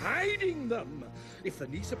is hiding them. If the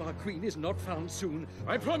niece of our queen is not found soon,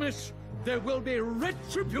 I promise there will be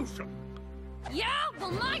retribution. Yeah?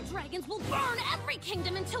 Well, my dragons will burn every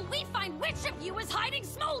kingdom until we find which of you is hiding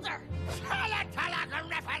Smolder!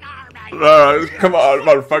 Come on,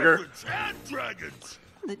 motherfucker. Dragons.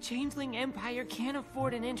 The Changeling Empire can't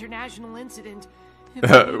afford an international incident.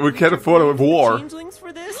 We can't afford a war. Changelings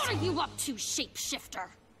for this? What are you up to, shapeshifter?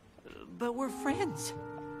 But we're friends.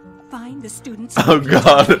 Find the students. Oh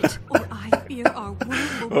god. Or I fear our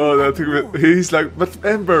world will Oh, that took me. He's like, but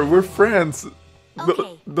Ember, we're friends.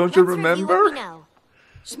 Okay, Don't you remember?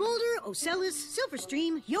 Smolder, Ocellus,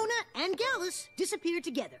 Silverstream, Yona, and Gallus disappeared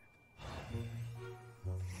together.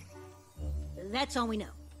 That's all we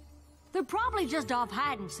know. They're probably just off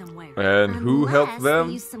hiding somewhere. And who helped Unless them?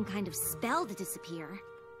 They used some kind of spell to disappear.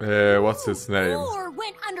 What's his name? Or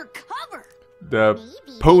went undercover. The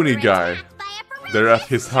pony guy. They're at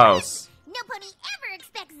his house. No pony ever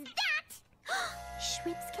expects that.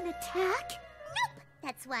 Shrimps can attack? Nope.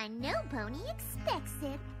 That's why no pony expects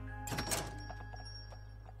it.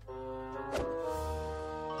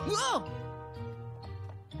 Whoa!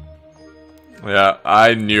 Yeah,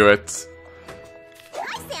 I knew it.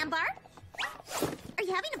 Hi, Sandbar. Are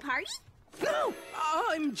you having a party? No,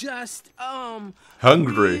 I'm just,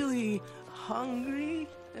 Hungry. really hungry.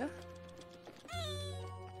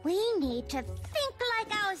 We need to think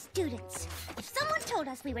like our students. If someone told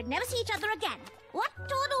us we would never see each other again, what would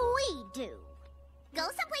we do? Go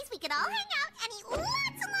someplace we could all hang out and eat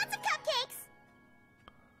lots and lots of cupcakes.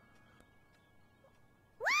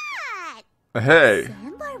 What? Hey.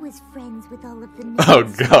 Sandbar was friends with all of the Oh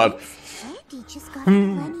god. Andy just got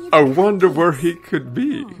plenty of I wonder where he could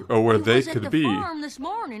be, or where they could be. Farm this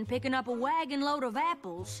morning picking up a wagon load of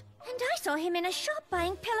apples. And I saw him in a shop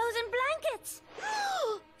buying pillows and blankets.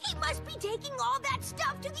 He must be taking all that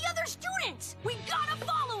stuff to the other students. We gotta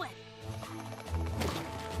follow it.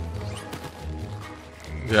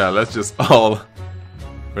 Yeah, let's just all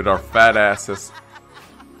with our fat asses.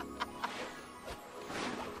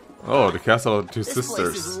 Oh, the castle of two This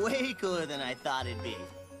sisters. place is way cooler than I thought it'd be.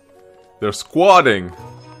 They're squatting.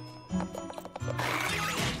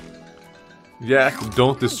 Yeah,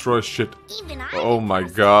 don't destroy shit. Oh my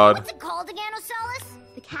god. What's it called again, Ocellus?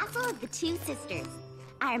 The Castle of the Two Sisters.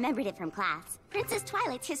 I remembered it from class. Princess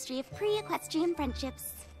Twilight's history of pre-equestrian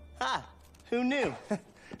friendships. Ha! Who knew?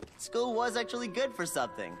 School was actually good for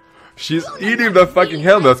something. She's eating the fucking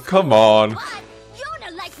helmet, come on.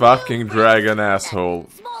 Fucking dragon asshole.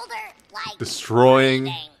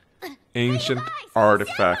 Destroying ancient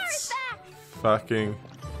artifacts. Fucking.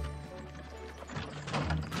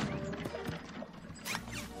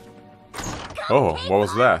 Oh, what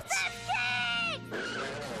was that?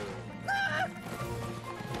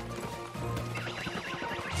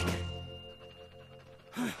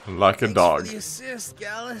 Like a dog. The assist,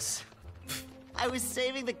 Gallus. I was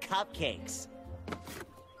saving the cupcakes.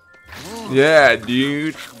 Yeah,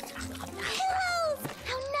 dude. Pillows!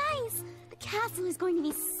 How nice! The castle is going to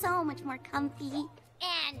be so much more comfy.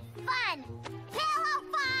 And fun. Pillow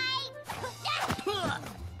fight!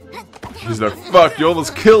 He's like, fuck, you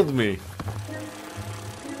almost killed me.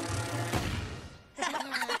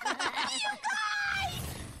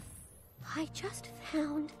 I just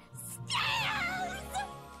found stairs!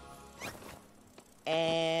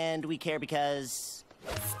 And we care because...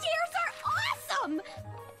 Stairs are awesome! We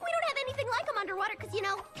don't have anything like them underwater because, you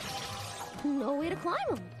know, no way to climb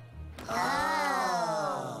them.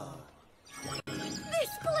 Oh. This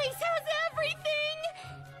place has everything!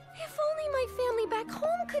 If only my family back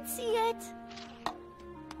home could see it.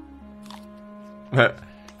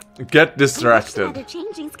 Get distracted. Other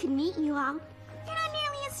changelings can meet you all. You're not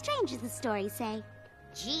nearly as strange as the stories say.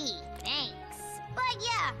 Gee, thanks. But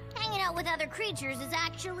yeah, hanging out with other creatures is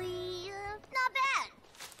actually not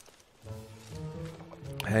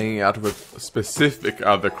bad. Hanging out with specific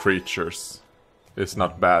other creatures. It's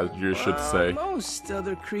not bad, you should say. Most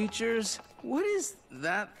other creatures. What is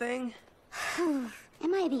that thing? Am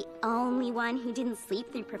I the only one who didn't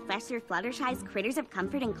sleep through Professor Fluttershy's Critters of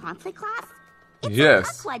Comfort and Conflict class? It's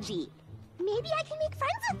yes. a Aquadgy. Maybe I can make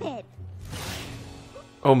friends with it.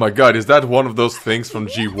 Oh my god, is that one of those things from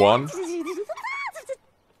G1?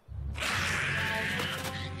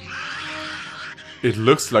 It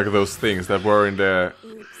looks like those things that were in the...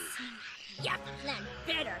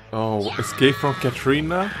 Oh, Escape from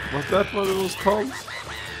Katrina? Was that what it was called?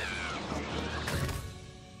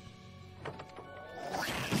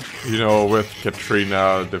 You know, with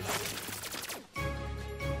Katrina, the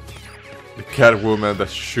Catwoman that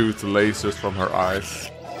shoots lasers from her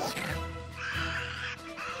eyes.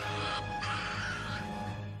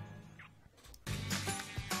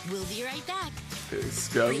 We'll be right back.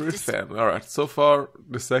 Discovery Family. Alright, so far,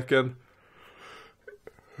 the second...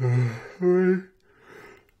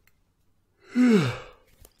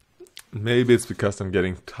 Maybe it's because I'm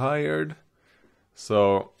getting tired.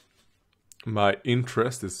 So, my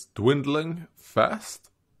interest is dwindling fast.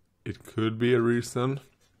 It could be a reason.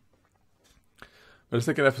 But the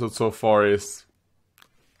second episode so far is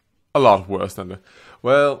a lot worse than the...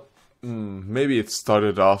 Well, maybe it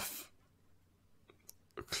started off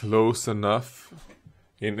close enough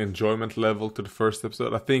in enjoyment level to the first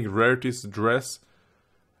episode. I think Rarity's dress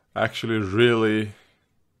actually really...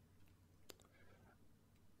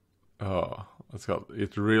 Oh, let's go.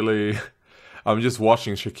 It really... I'm just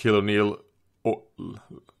watching Shaquille O'Neal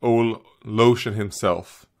lotion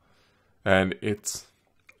himself. And it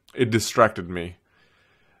distracted me.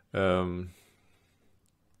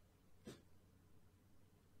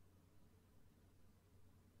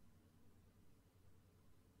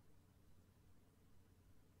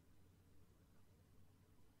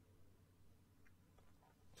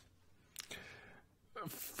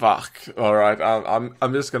 Fuck. Alright,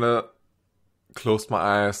 I'm just gonna close my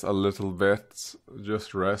eyes a little bit.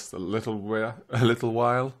 Just rest a little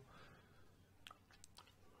while.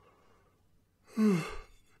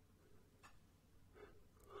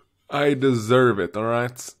 I deserve it,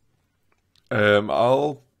 alright? I'm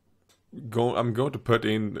going to put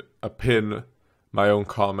in a pin, my own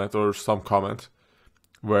comment or some comment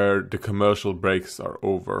where the commercial breaks are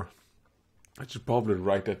over. I should probably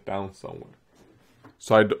write that down somewhere.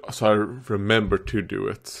 So I remember to do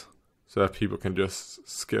it, so that people can just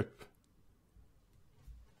skip.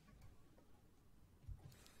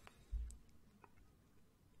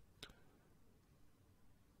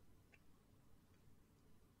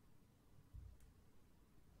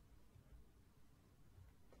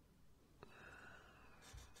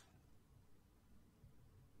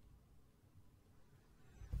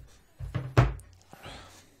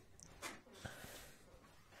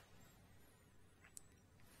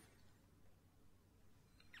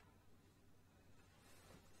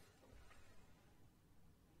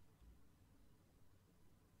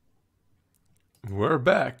 We're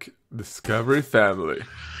back, Discovery Family.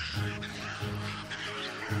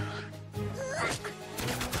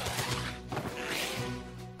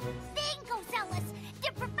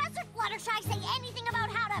 Did Professor Fluttershy say anything about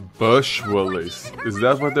how to... Bush Woolies. Is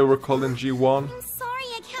that what they were called in G1? I'm sorry,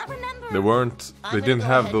 I can't remember. They weren't. They didn't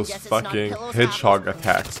have those fucking hedgehog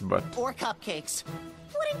attacks, but... Or cupcakes.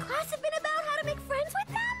 Wouldn't class have been about how to make friends with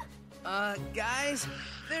them? Guys,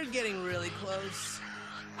 they're getting really close.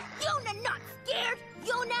 Yona not scared.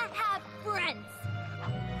 Yona have friends.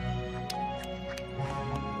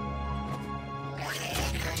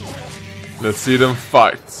 Let's see them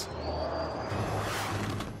fight.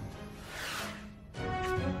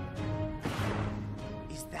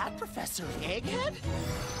 Is that Professor Egghead?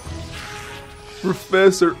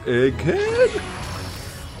 Professor Egghead?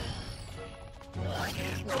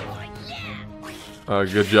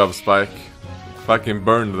 Good job, Spike. Fucking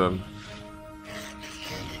burned them.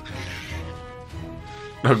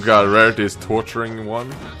 Oh god, Rarity is torturing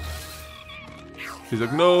one. He's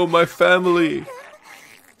like, no, my family.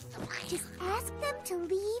 Just ask them to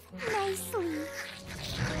leave nicely.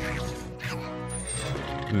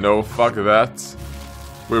 No, fuck that.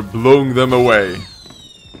 We're blowing them away.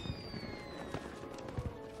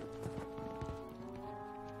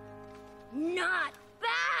 Not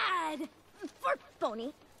bad. For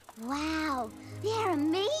Pony. Wow, they're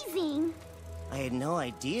amazing. I had no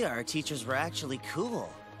idea our teachers were actually cool.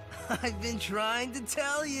 I've been trying to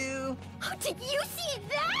tell you. Oh, did you see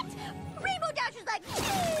that? Rainbow Dash was like,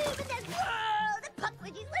 and then whoa, the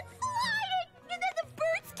Puckwidgies went flying, and then the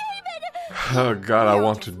birds came in. Oh god, I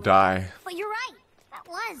want to die. But you're right, that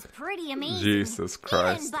was pretty amazing. Jesus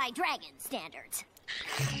Christ. Even by dragon standards.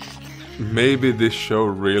 maybe this show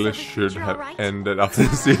really should have ended after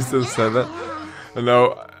season 7.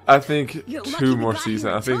 No, I think 2 more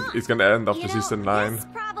seasons. I think it's gonna end after season 9. This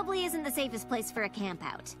probably isn't the safest place for a camp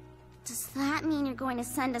out. Does that mean you're going to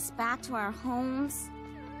send us back to our homes?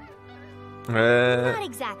 Not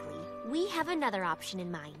exactly. We have another option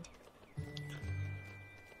in mind.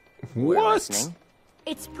 What?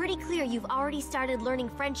 It's pretty clear you've already started learning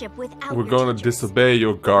friendship without We're your gonna teachers. disobey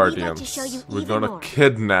your We'd like to guardians. show you We're even gonna more.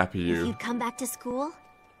 kidnap If you. you come back to school,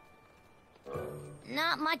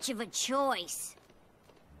 Not much of a choice.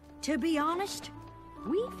 To be honest,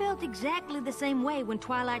 we felt exactly the same way when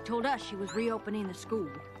Twilight told us she was reopening the school.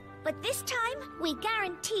 But this time, we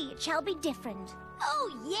guarantee it shall be different. Oh,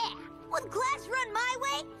 yeah. When class run my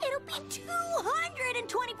way, it'll be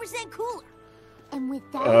 220% cooler. And with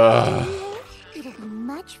that, it'll be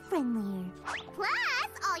much friendlier. Plus,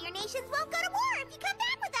 all your nations won't go to war if you come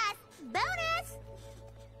back with us. Bonus!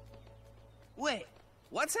 Wait,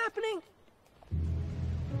 what's happening?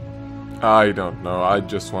 I don't know. I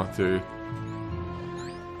just want to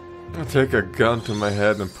take a gun to my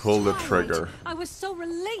head and pull the trigger. I was so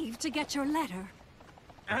relieved to get your letter.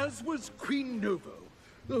 As was Queen Novo.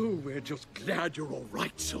 Oh, we're just glad you're all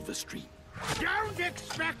right, Silverstream. Don't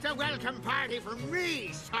expect a welcome party from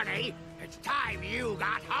me, Sonny. It's time you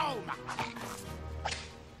got home.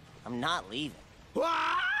 I'm not leaving. What?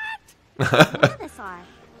 Sorry,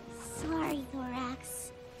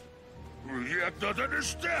 Thorax. You don't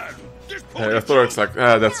understand. This Hey, the Thorax like,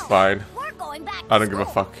 that's fine. We're going back I don't give a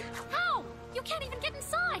fuck. How? You can't even get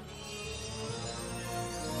inside.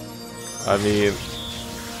 I mean,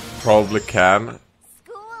 probably can.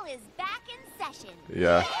 school is back in session.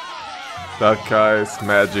 Yeah. That guy's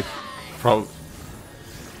magic. Oh,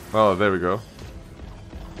 there we go.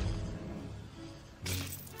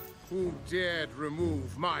 Who dared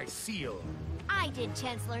remove my seal? I did,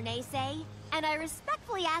 Chancellor Naysay, and I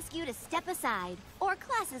respectfully ask you to step aside, or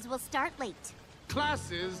classes will start late.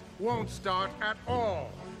 Classes won't start at all.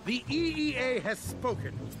 The EEA has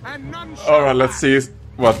spoken, and none shall. Alright, let's see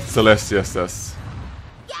what Celestia says.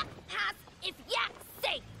 Yak has if yak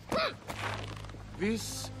say.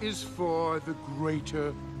 This is for the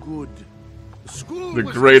greater good. The school The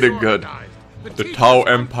was greater good. disorganized, The teachers Tau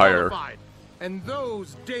Empire. unqualified, and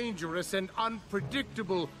those dangerous and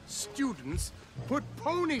unpredictable students put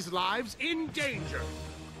ponies' lives in danger.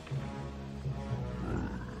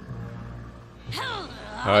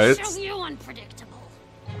 Alright. Show you unpredictable.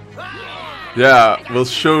 Yeah, we'll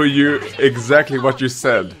show you exactly what you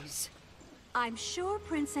said. I'm sure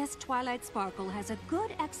Princess Twilight Sparkle has a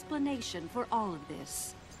good explanation for all of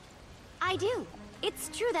this. I do. It's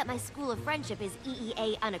true that my School of Friendship is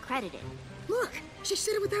EEA unaccredited. Look, she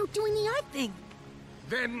said it without doing the eye thing.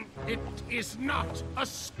 Then it is not a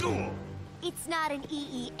school. It's not an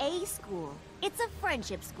EEA school. It's a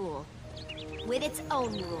friendship school. With its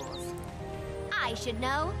own rules. I should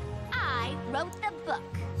know. I wrote the book.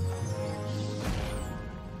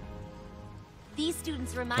 These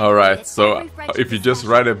students remind me Alright, that so every friendship if you is just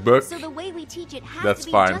special, write a book, so the way we teach it has that's to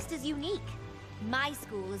be fine. just as unique. My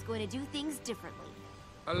school is going to do things differently.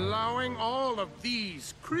 Allowing all of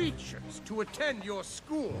these creatures to attend your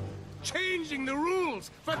school, changing the rules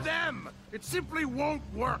for them, it simply won't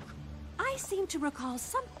work. I seem to recall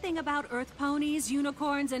something about Earth ponies,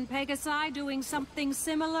 unicorns, and Pegasi doing something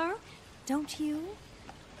similar. Don't you?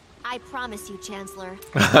 I promise you, Chancellor,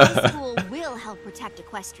 my school will help protect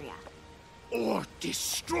Equestria. Or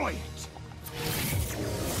destroy it.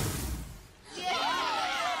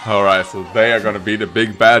 Alright, so they are gonna be the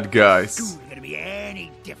big bad guys. School's gonna be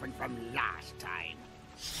any different from last time.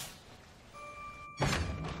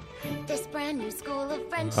 This brand new School of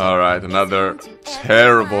Friendship. Alright, another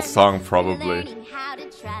terrible song probably. Learning how to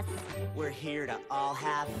trust. We're here to all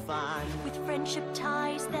have fun. With friendship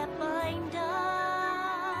ties that bind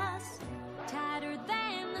us. Tighter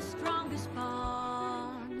than the strongest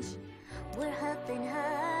bonds. We're huff and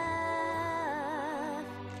huff.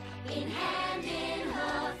 In hand, in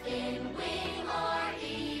hoof, in wing, or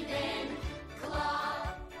even claw.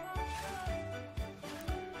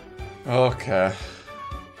 Okay.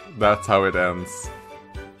 That's how it ends.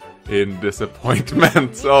 In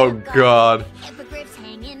disappointment. Oh god. Hippogriffs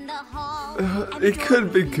hang in the hall. It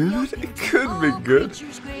could be good. It could be good.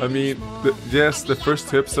 I mean, yes, the first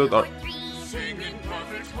two episodes are...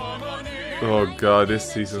 Oh god,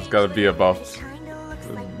 this season's gotta be about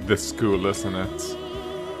the school, isn't it?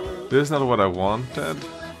 This is not what I wanted.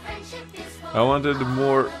 I wanted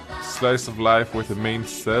more slice of life with the main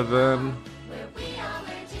 7.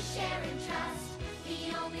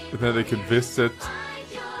 And then they could visit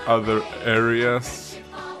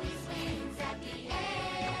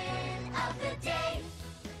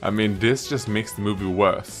I mean, this just makes the movie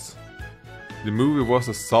worse. The movie was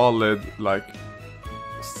a solid, like,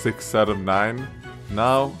 6 out of 9.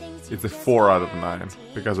 Now, it's a 4 out of 9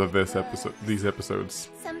 because of these episodes.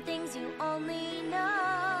 Some things you only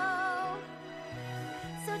know.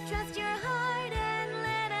 So trust your heart and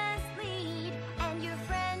let us lead, and your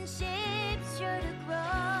friendship's sure to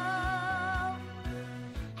grow.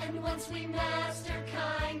 And once we master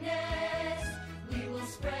kindness, we will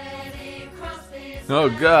spread it across this. Oh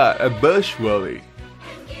god, a bush willy.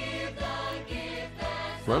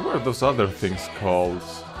 What were those other things called?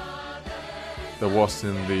 That was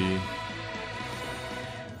in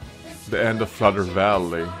the end of Flutter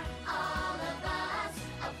Valley.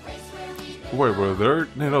 Wait, were there?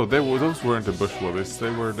 No, those weren't the bush willies. They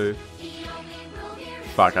were the...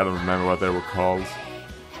 Fuck, I don't remember what they were called.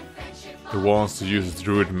 The ones who used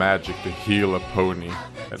druid magic to heal a pony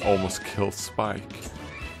and almost kill Spike.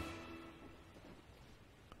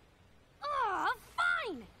 Oh,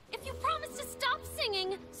 fine! If you promise to stop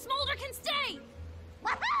singing, Smolder can stay!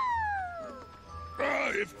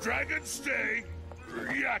 If dragons stay,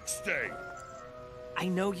 yaks stay. I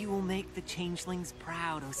know you will make the changelings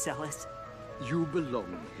proud, Ocellus. You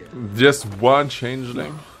belong here. Just one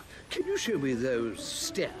changeling. Can you show me those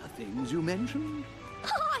stair things you mentioned?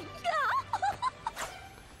 Oh, yeah.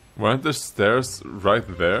 Weren't the stairs right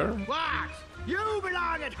there? What? You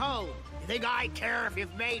belong at home. You think I care if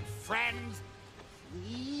you've made friends?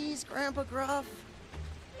 Please, Grandpa Gruff.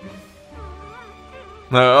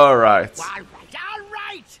 Alright. All right.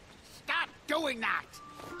 Stop doing that.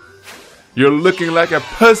 You're looking like a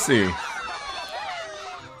pussy. Guess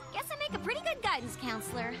I make a pretty good guidance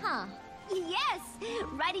counselor, huh? Yes!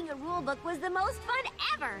 Writing a rule book was the most fun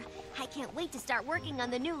ever! I can't wait to start working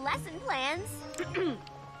on the new lesson plans.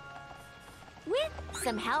 With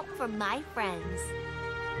some help from my friends.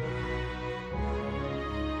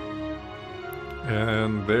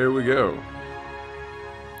 And there we go.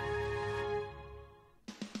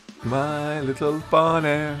 My Little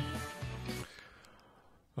Pony.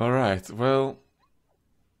 Alright, well...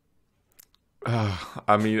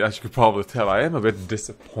 I mean, as you could probably tell, I am a bit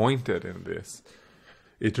disappointed in this.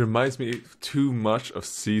 It reminds me too much of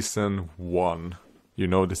Season 1. You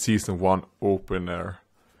know, the Season 1 opener.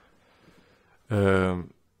 Oh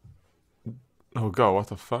god, what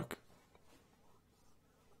the fuck?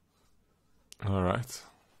 Alright.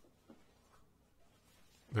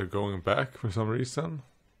 They're going back for some reason.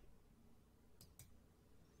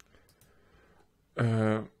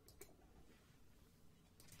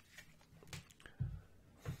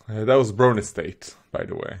 That was Brony State, by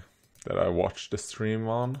the way, that I watched the stream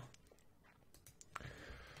on.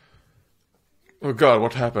 Oh god,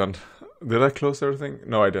 what happened? Did I close everything?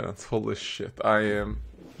 No, I didn't. Holy shit, I am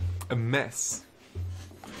a mess.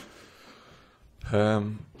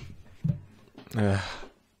 I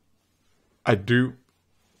do...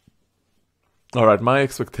 Alright, my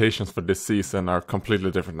expectations for this season are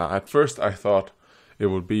completely different now. At first I thought it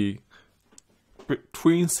would be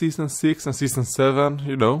between Season 6 and Season 7,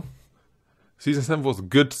 you know. Season 7 was a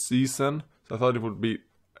good season, so I thought it would be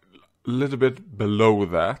a little bit below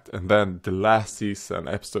that. And then the last season,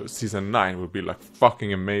 Season 9, would be like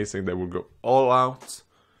fucking amazing. They would go all out.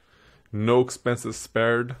 No expenses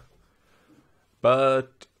spared.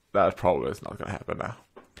 But that probably is not gonna happen now.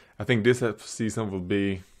 I think this season will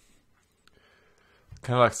be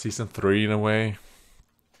kind of like Season 3 in a way.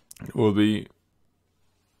 It will be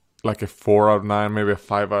like a 4 out of 9, maybe a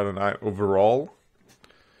 5 out of 9 overall.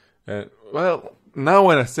 And, well, now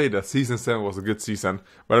when I say that Season 7 was a good season,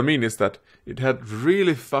 what I mean is that it had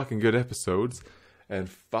really fucking good episodes and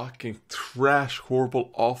fucking trash,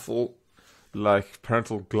 horrible, awful, like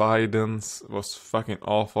Parental Guidance was fucking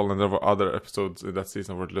awful, and there were other episodes in that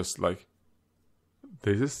season where just like,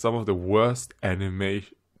 this is some of the worst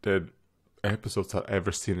animated episodes I've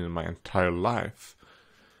ever seen in my entire life.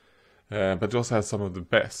 But it also had some of the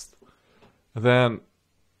best. And then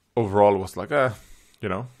overall it was like, you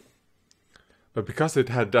know. But because it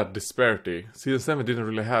had that disparity, Season 7 didn't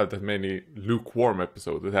really have that many lukewarm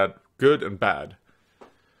episodes. It had good and bad.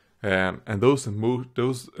 And those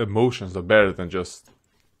emotions are better than just,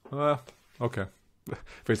 okay.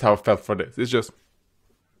 That's how I felt for this. It's just,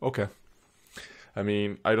 okay. I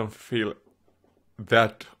mean, I don't feel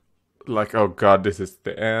that like, oh god, this is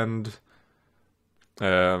the end.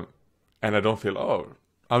 And I don't feel, oh,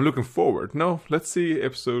 I'm looking forward. No, let's see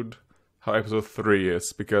how episode 3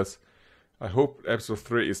 is, because I hope episode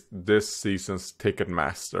 3 is this season's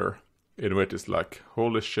Ticketmaster, in which it's like,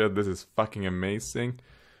 holy shit, this is fucking amazing.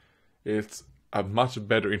 It's a much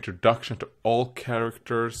better introduction to all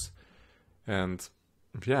characters, and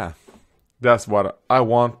yeah, That's what I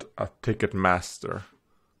want, a ticket master.